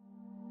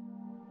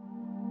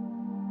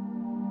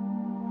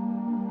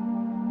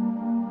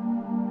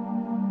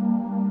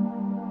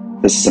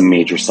 This is a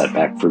major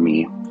setback for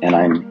me, and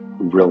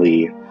I'm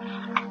really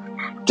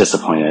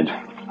disappointed.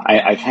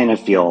 I kind of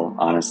feel,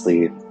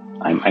 honestly,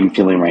 I'm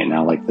feeling right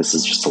now like this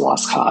is just a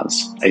lost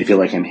cause. I feel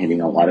like I'm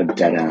hitting a lot of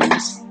dead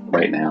ends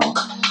right now,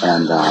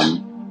 and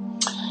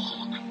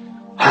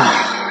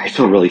I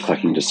feel really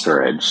fucking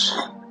discouraged.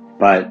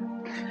 But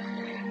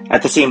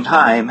at the same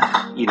time,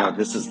 you know,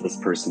 this is this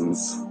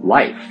person's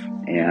life,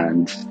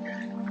 and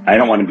I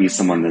don't want to be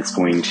someone that's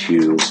going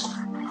to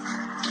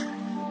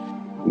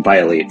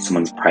violate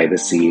someone's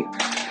privacy.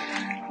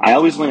 I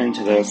always went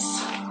into this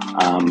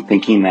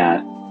thinking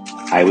that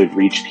I would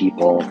reach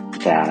people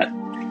that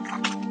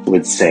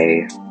would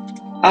say,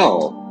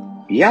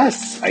 oh,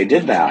 yes, I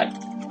did that,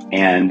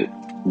 and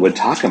would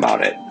talk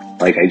about it.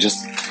 Like, I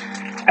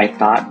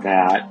thought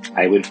that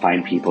I would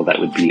find people that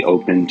would be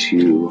open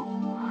to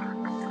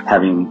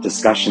having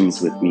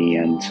discussions with me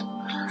and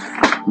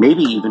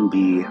maybe even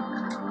be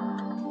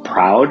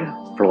proud,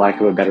 for lack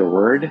of a better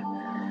word,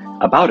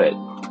 about it.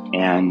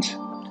 And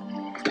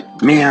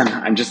man,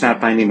 I'm just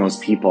not finding those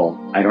people.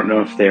 I don't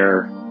know if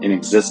they're in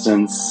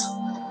existence.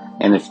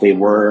 And if they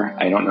were,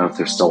 I don't know if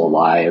they're still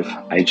alive.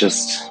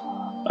 This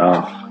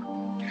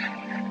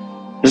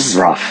is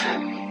rough.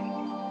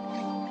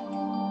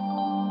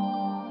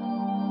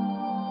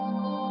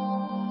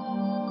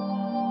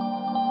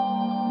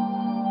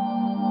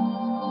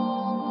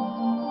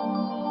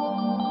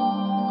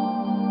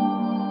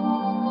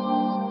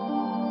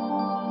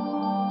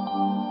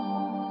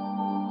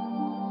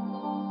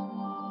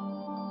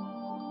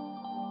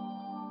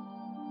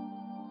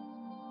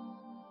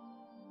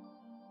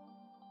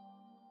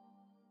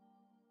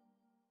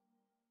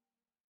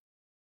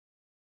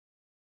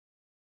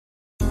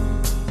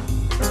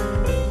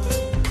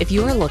 If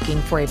you are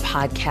looking for a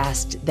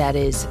podcast that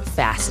is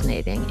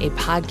fascinating, a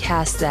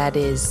podcast that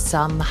is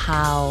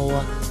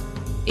somehow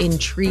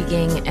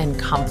intriguing and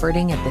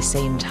comforting at the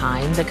same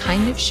time, the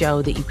kind of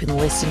show that you can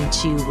listen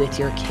to with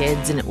your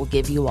kids and it will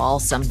give you all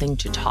something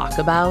to talk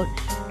about,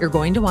 you're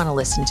going to want to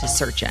listen to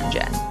Search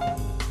Engine.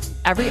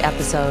 Every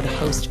episode,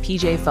 host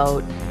PJ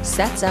Vogt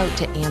sets out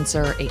to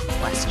answer a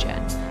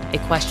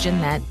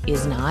question that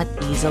is not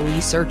easily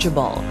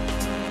searchable.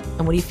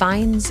 And what he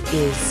finds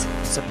is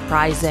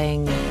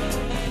surprising.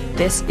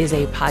 This is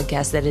a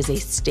podcast that is a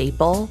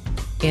staple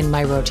in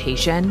my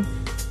rotation.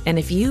 And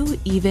if you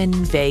even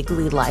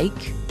vaguely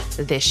like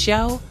this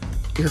show,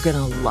 you're going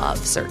to love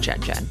Search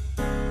Engine.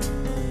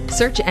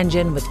 Search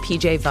Engine with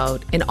PJ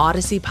Vogt, an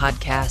Odyssey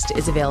podcast,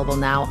 is available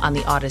now on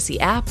the Odyssey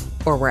app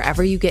or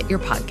wherever you get your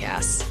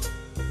podcasts.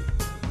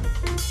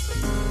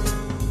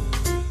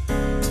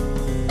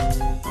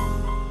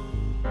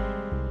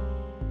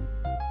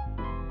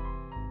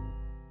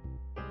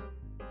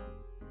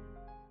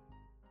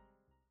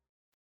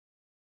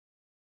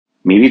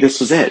 Maybe this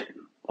was it.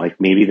 Like,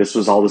 maybe this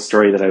was all the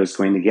story that I was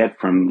going to get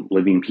from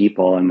living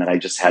people, and that I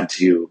just had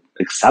to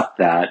accept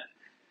that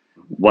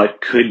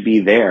what could be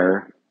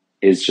there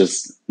is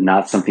just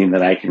not something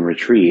that I can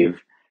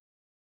retrieve.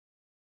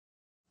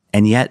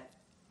 And yet,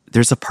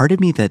 there's a part of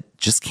me that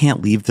just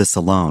can't leave this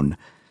alone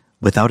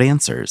without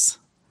answers.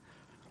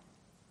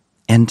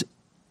 And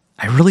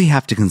I really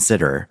have to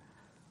consider,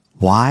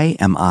 why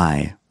am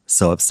I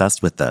so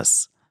obsessed with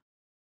this?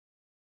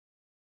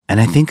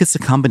 And I think it's a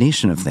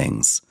combination of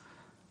things.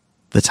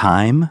 The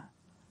time,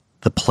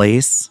 the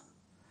place,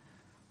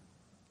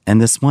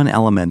 and this one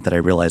element that I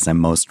realize I'm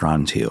most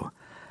drawn to,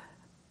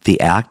 the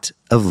act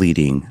of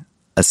leading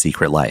a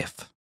secret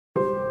life.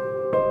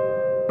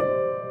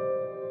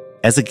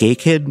 As a gay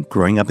kid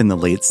growing up in the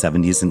late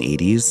 70s and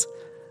 80s,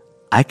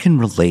 I can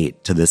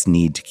relate to this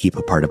need to keep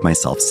a part of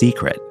myself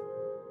secret.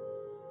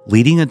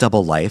 Leading a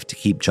double life to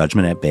keep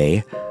judgment at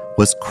bay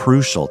was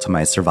crucial to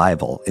my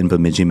survival in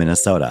Bemidji,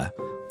 Minnesota,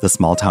 the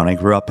small town I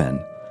grew up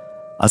in.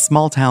 A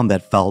small town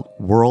that felt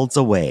worlds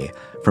away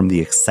from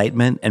the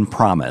excitement and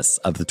promise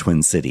of the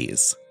Twin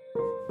Cities.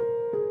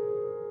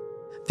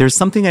 There's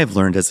something I've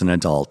learned as an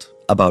adult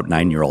about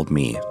 9-year-old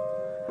me.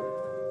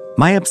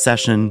 My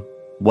obsession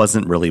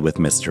wasn't really with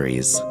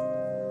mysteries.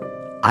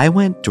 I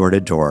went door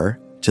to door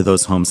to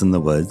those homes in the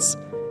woods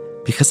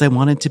because I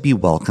wanted to be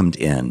welcomed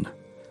in.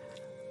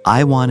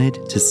 I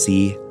wanted to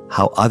see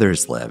how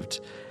others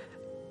lived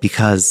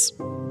because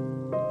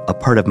a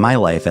part of my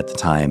life at the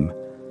time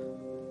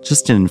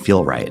just didn't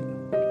feel right.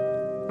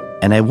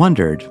 And I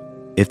wondered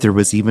if there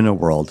was even a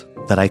world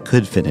that I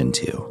could fit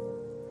into.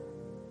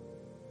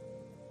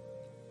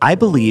 I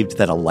believed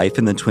that a life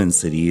in the Twin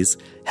Cities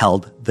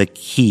held the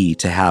key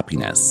to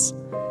happiness.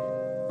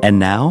 And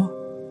now,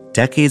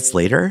 decades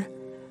later,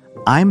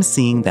 I'm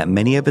seeing that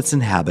many of its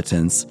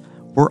inhabitants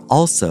were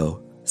also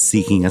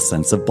seeking a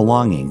sense of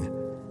belonging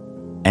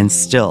and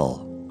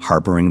still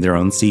harboring their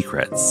own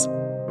secrets.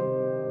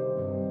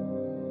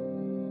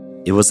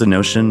 It was a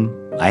notion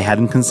I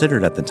hadn't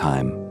considered at the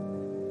time,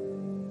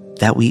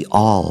 that we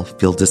all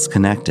feel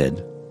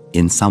disconnected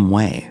in some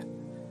way.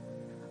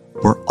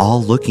 We're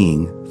all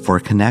looking for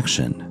a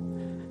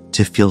connection,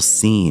 to feel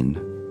seen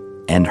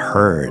and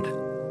heard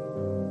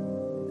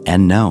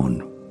and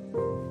known.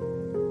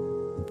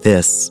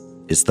 This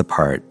is the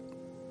part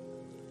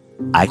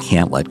I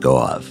can't let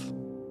go of.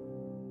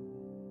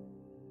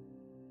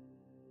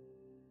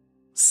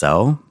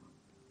 So,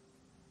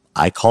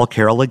 I call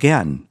Carol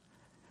again.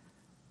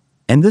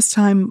 And this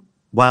time,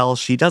 while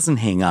she doesn't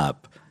hang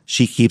up,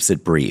 she keeps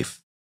it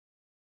brief.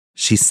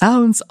 She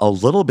sounds a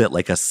little bit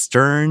like a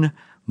stern,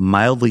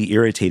 mildly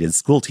irritated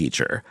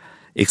schoolteacher,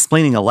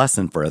 explaining a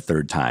lesson for a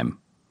third time.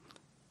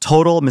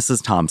 Total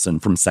Mrs. Thompson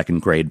from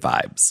second grade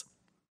vibes.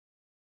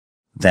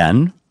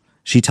 Then,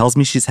 she tells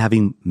me she's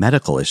having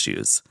medical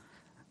issues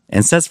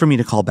and says for me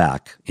to call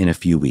back in a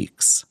few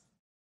weeks.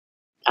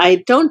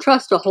 I don't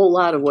trust a whole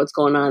lot of what's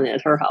going on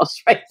at her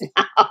house right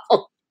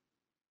now.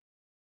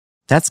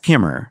 That's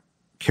Kimmer,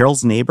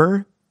 Carol's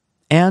neighbor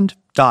and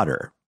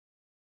daughter.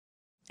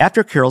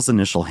 After Carol's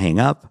initial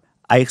hang-up,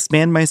 I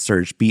expand my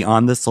search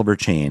beyond the silver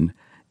chain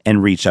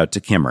and reach out to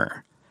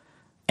Kimmer.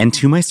 And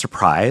to my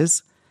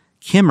surprise,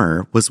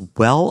 Kimmer was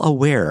well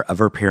aware of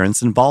her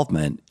parents'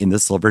 involvement in the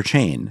silver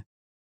chain.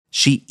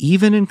 She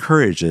even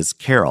encourages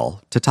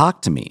Carol to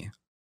talk to me.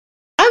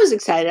 I was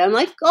excited. I'm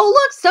like, oh,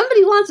 look,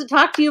 somebody wants to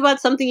talk to you about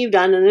something you've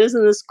done, and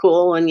isn't this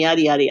cool, and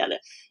yada, yada, yada.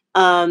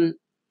 And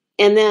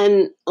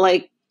then,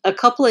 like, a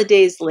couple of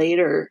days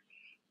later,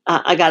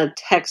 I got a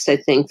text, I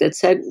think, that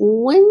said,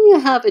 when you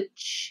have a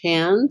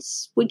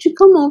chance, would you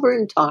come over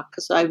and talk?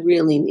 Because I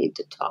really need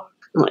to talk.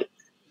 I'm like,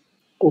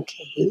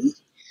 okay.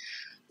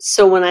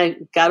 So when I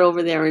got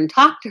over there and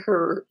talked to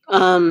her,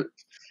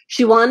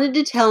 she wanted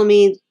to tell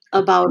me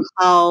about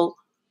how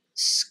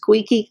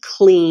squeaky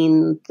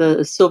clean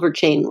the silver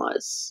chain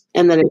was,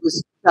 and that it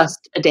was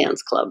just a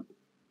dance club.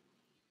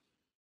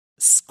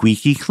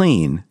 Squeaky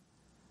clean.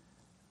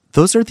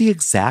 Those are the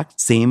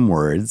exact same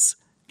words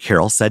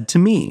Carol said to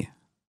me.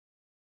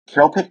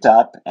 Carol picked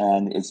up,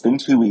 and it's been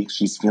 2 weeks.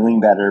 She's feeling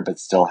better, but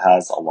still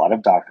has a lot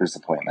of doctor's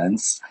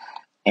appointments.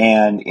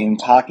 And in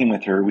talking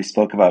with her, we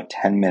spoke about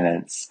 10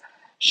 minutes.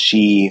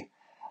 She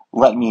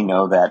let me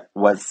know that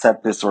what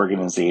set this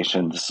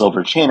organization, the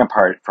Silver Chain,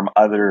 apart from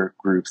other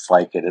groups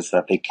like it is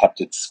that they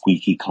kept it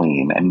squeaky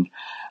clean. And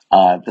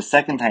the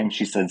second time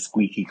she said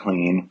squeaky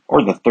clean,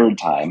 or the third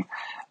time,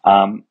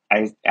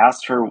 I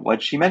asked her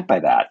what she meant by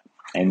that.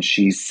 And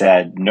she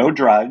said, no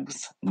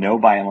drugs, no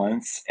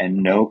violence, and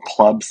no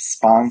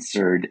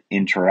club-sponsored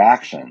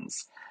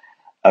interactions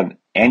of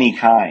any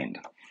kind.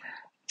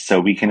 So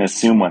we can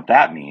assume what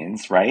that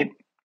means, right?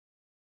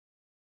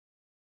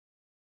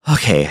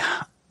 Okay,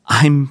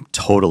 I'm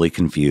totally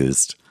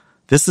confused.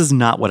 This is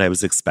not what I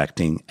was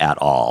expecting at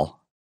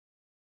all.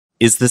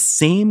 Is the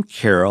same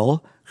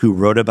Carol who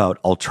wrote about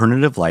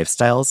alternative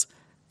lifestyles,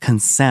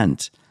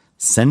 consent,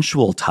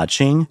 sensual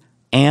touching,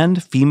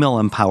 and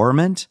female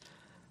empowerment,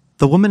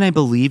 the woman I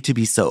believed to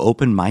be so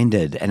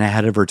open-minded and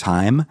ahead of her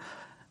time,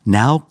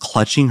 now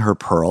clutching her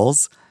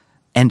pearls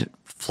and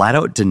flat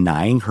out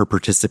denying her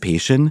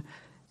participation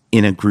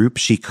in a group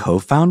she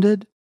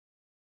co-founded?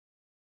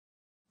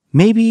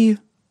 Maybe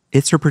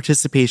it's her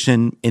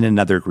participation in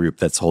another group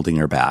that's holding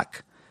her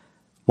back,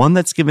 one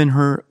that's given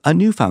her a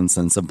newfound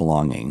sense of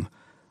belonging,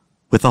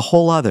 with a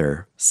whole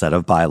other set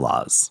of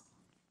bylaws.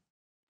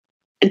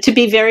 To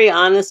be very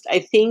honest, I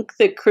think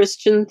the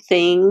Christian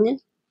thing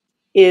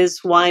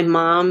is why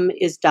mom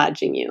is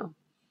dodging you.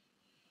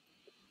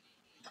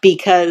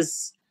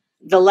 Because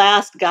the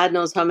last God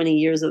knows how many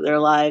years of their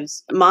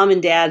lives, mom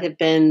and dad have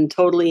been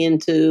totally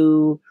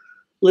into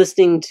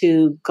listening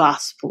to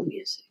gospel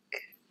music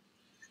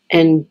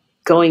and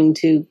going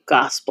to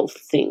gospel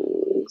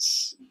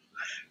things.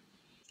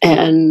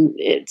 And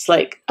it's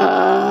like,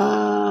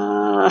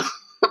 okay.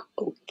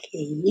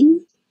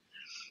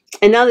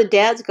 And now that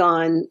dad's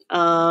gone,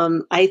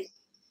 I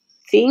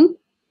think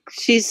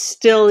she's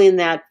still in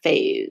that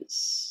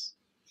phase.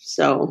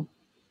 So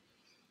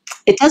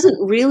it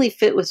doesn't really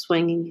fit with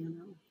swinging, you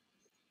know.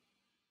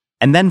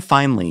 And then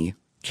finally,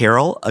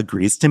 Carol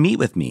agrees to meet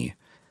with me.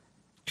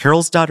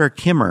 Carol's daughter,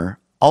 Kimmer,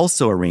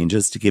 also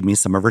arranges to give me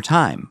some of her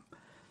time.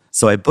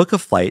 So I book a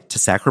flight to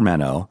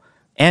Sacramento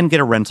and get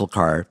a rental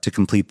car to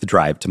complete the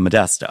drive to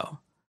Modesto.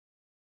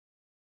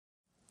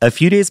 A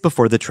few days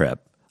before the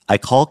trip, I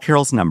call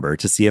Carol's number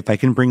to see if I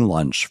can bring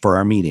lunch for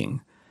our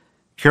meeting.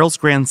 Carol's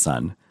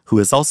grandson, who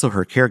is also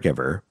her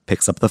caregiver,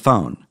 picks up the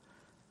phone.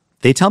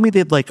 They tell me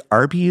they'd like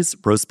Arby's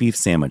roast beef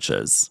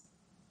sandwiches.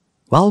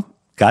 Well,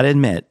 gotta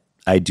admit,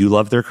 I do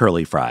love their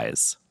curly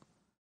fries.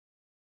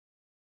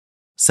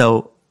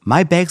 So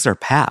my bags are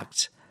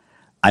packed.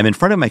 I'm in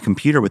front of my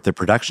computer with the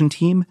production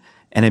team,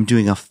 and I'm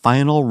doing a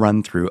final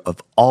run-through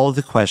of all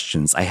the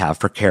questions I have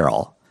for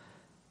Carol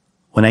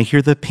when I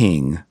hear the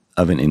ping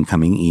of an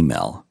incoming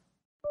email.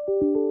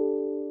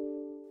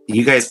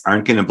 You guys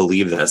aren't going to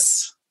believe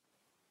this,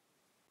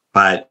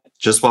 but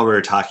just while we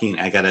were talking,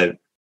 I got an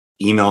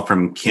email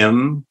from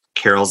Kim,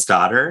 Carol's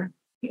daughter.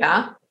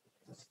 Yeah.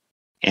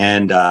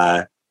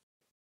 And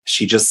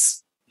she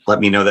just let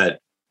me know that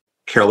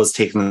Carol was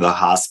taken to the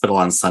hospital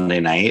on Sunday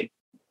night,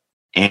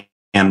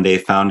 and they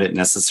found it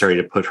necessary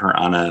to put her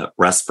on a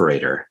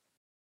respirator.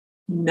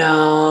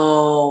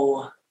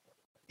 No.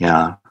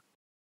 Yeah.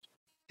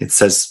 It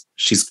says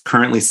she's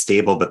currently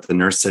stable, but the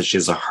nurse says she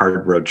has a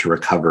hard road to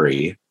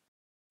recovery.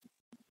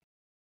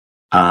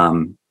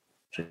 Oh.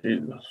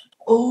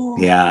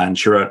 Yeah, and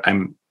she wrote,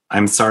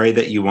 I'm sorry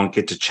that you won't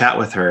get to chat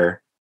with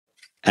her,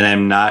 and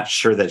I'm not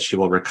sure that she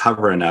will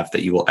recover enough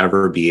that you will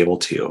ever be able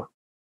to.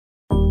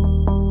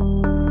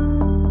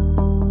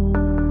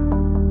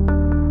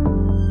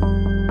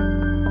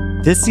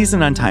 This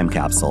season on Time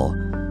Capsule,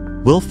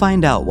 we'll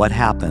find out what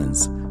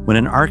happens when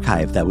an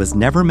archive that was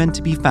never meant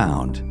to be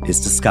found is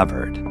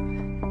discovered.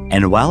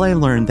 And while I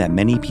learned that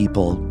many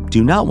people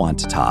do not want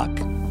to talk,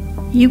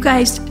 you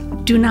guys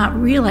do not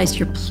realize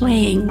you're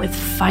playing with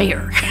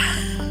fire.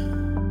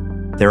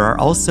 There are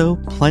also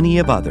plenty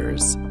of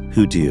others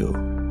who do.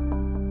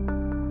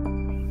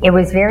 It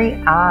was very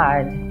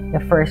odd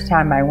the first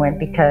time I went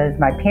because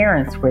my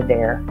parents were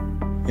there.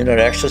 You know what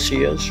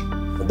ecstasy is?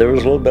 There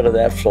was a little bit of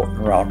that floating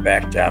around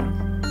back then.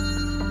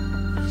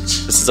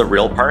 This is a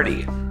real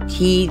party.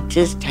 He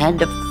just had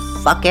to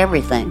fuck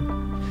everything.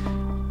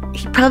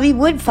 He probably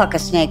would fuck a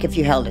snake if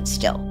you held it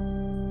still.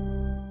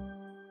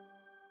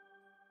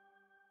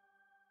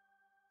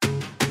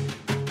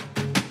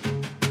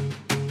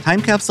 Time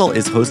Capsule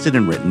is hosted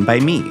and written by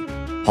me,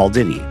 Paul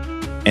Diddy,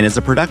 and is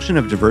a production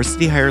of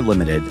Diversity Hire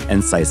Limited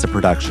and Sisa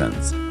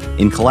Productions,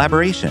 in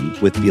collaboration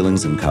with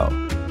Feelings & Co.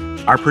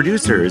 Our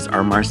producers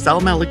are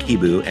Marcel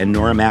Malakibu and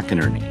Nora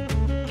McInerney.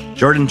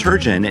 Jordan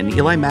Turgeon and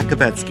Eli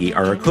Makovetsky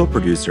are our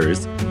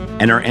co-producers,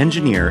 and our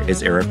engineer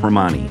is Eric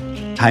Romani.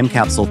 Time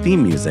Capsule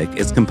theme music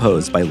is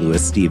composed by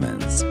Louis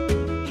Stevens.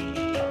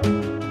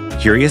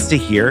 Curious to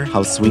hear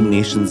how Swing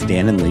Nation's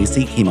Dan and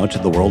Lacey came out to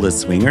the world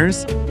as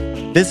swingers?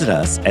 Visit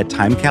us at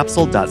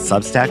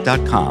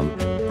timecapsule.substack.com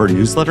for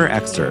newsletter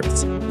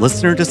excerpts,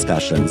 listener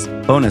discussions,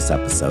 bonus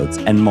episodes,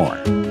 and more.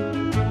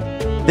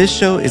 This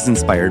show is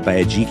inspired by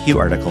a GQ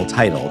article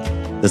titled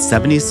The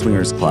 70s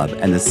Swingers Club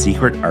and the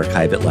Secret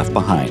Archive It Left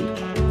Behind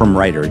from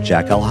writer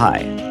Jack L.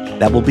 High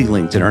that will be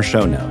linked in our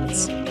show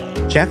notes.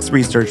 Jack's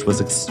research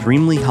was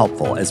extremely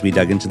helpful as we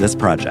dug into this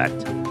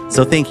project,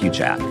 so thank you,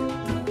 Jack.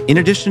 In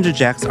addition to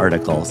Jack's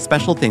article,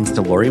 special thanks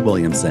to Lori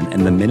Williamson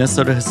and the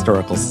Minnesota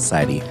Historical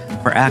Society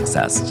for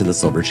access to the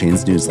Silver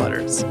Chains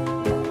newsletters.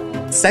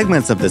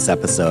 Segments of this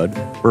episode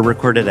were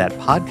recorded at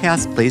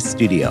Podcast Place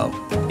Studio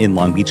in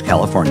Long Beach,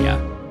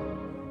 California.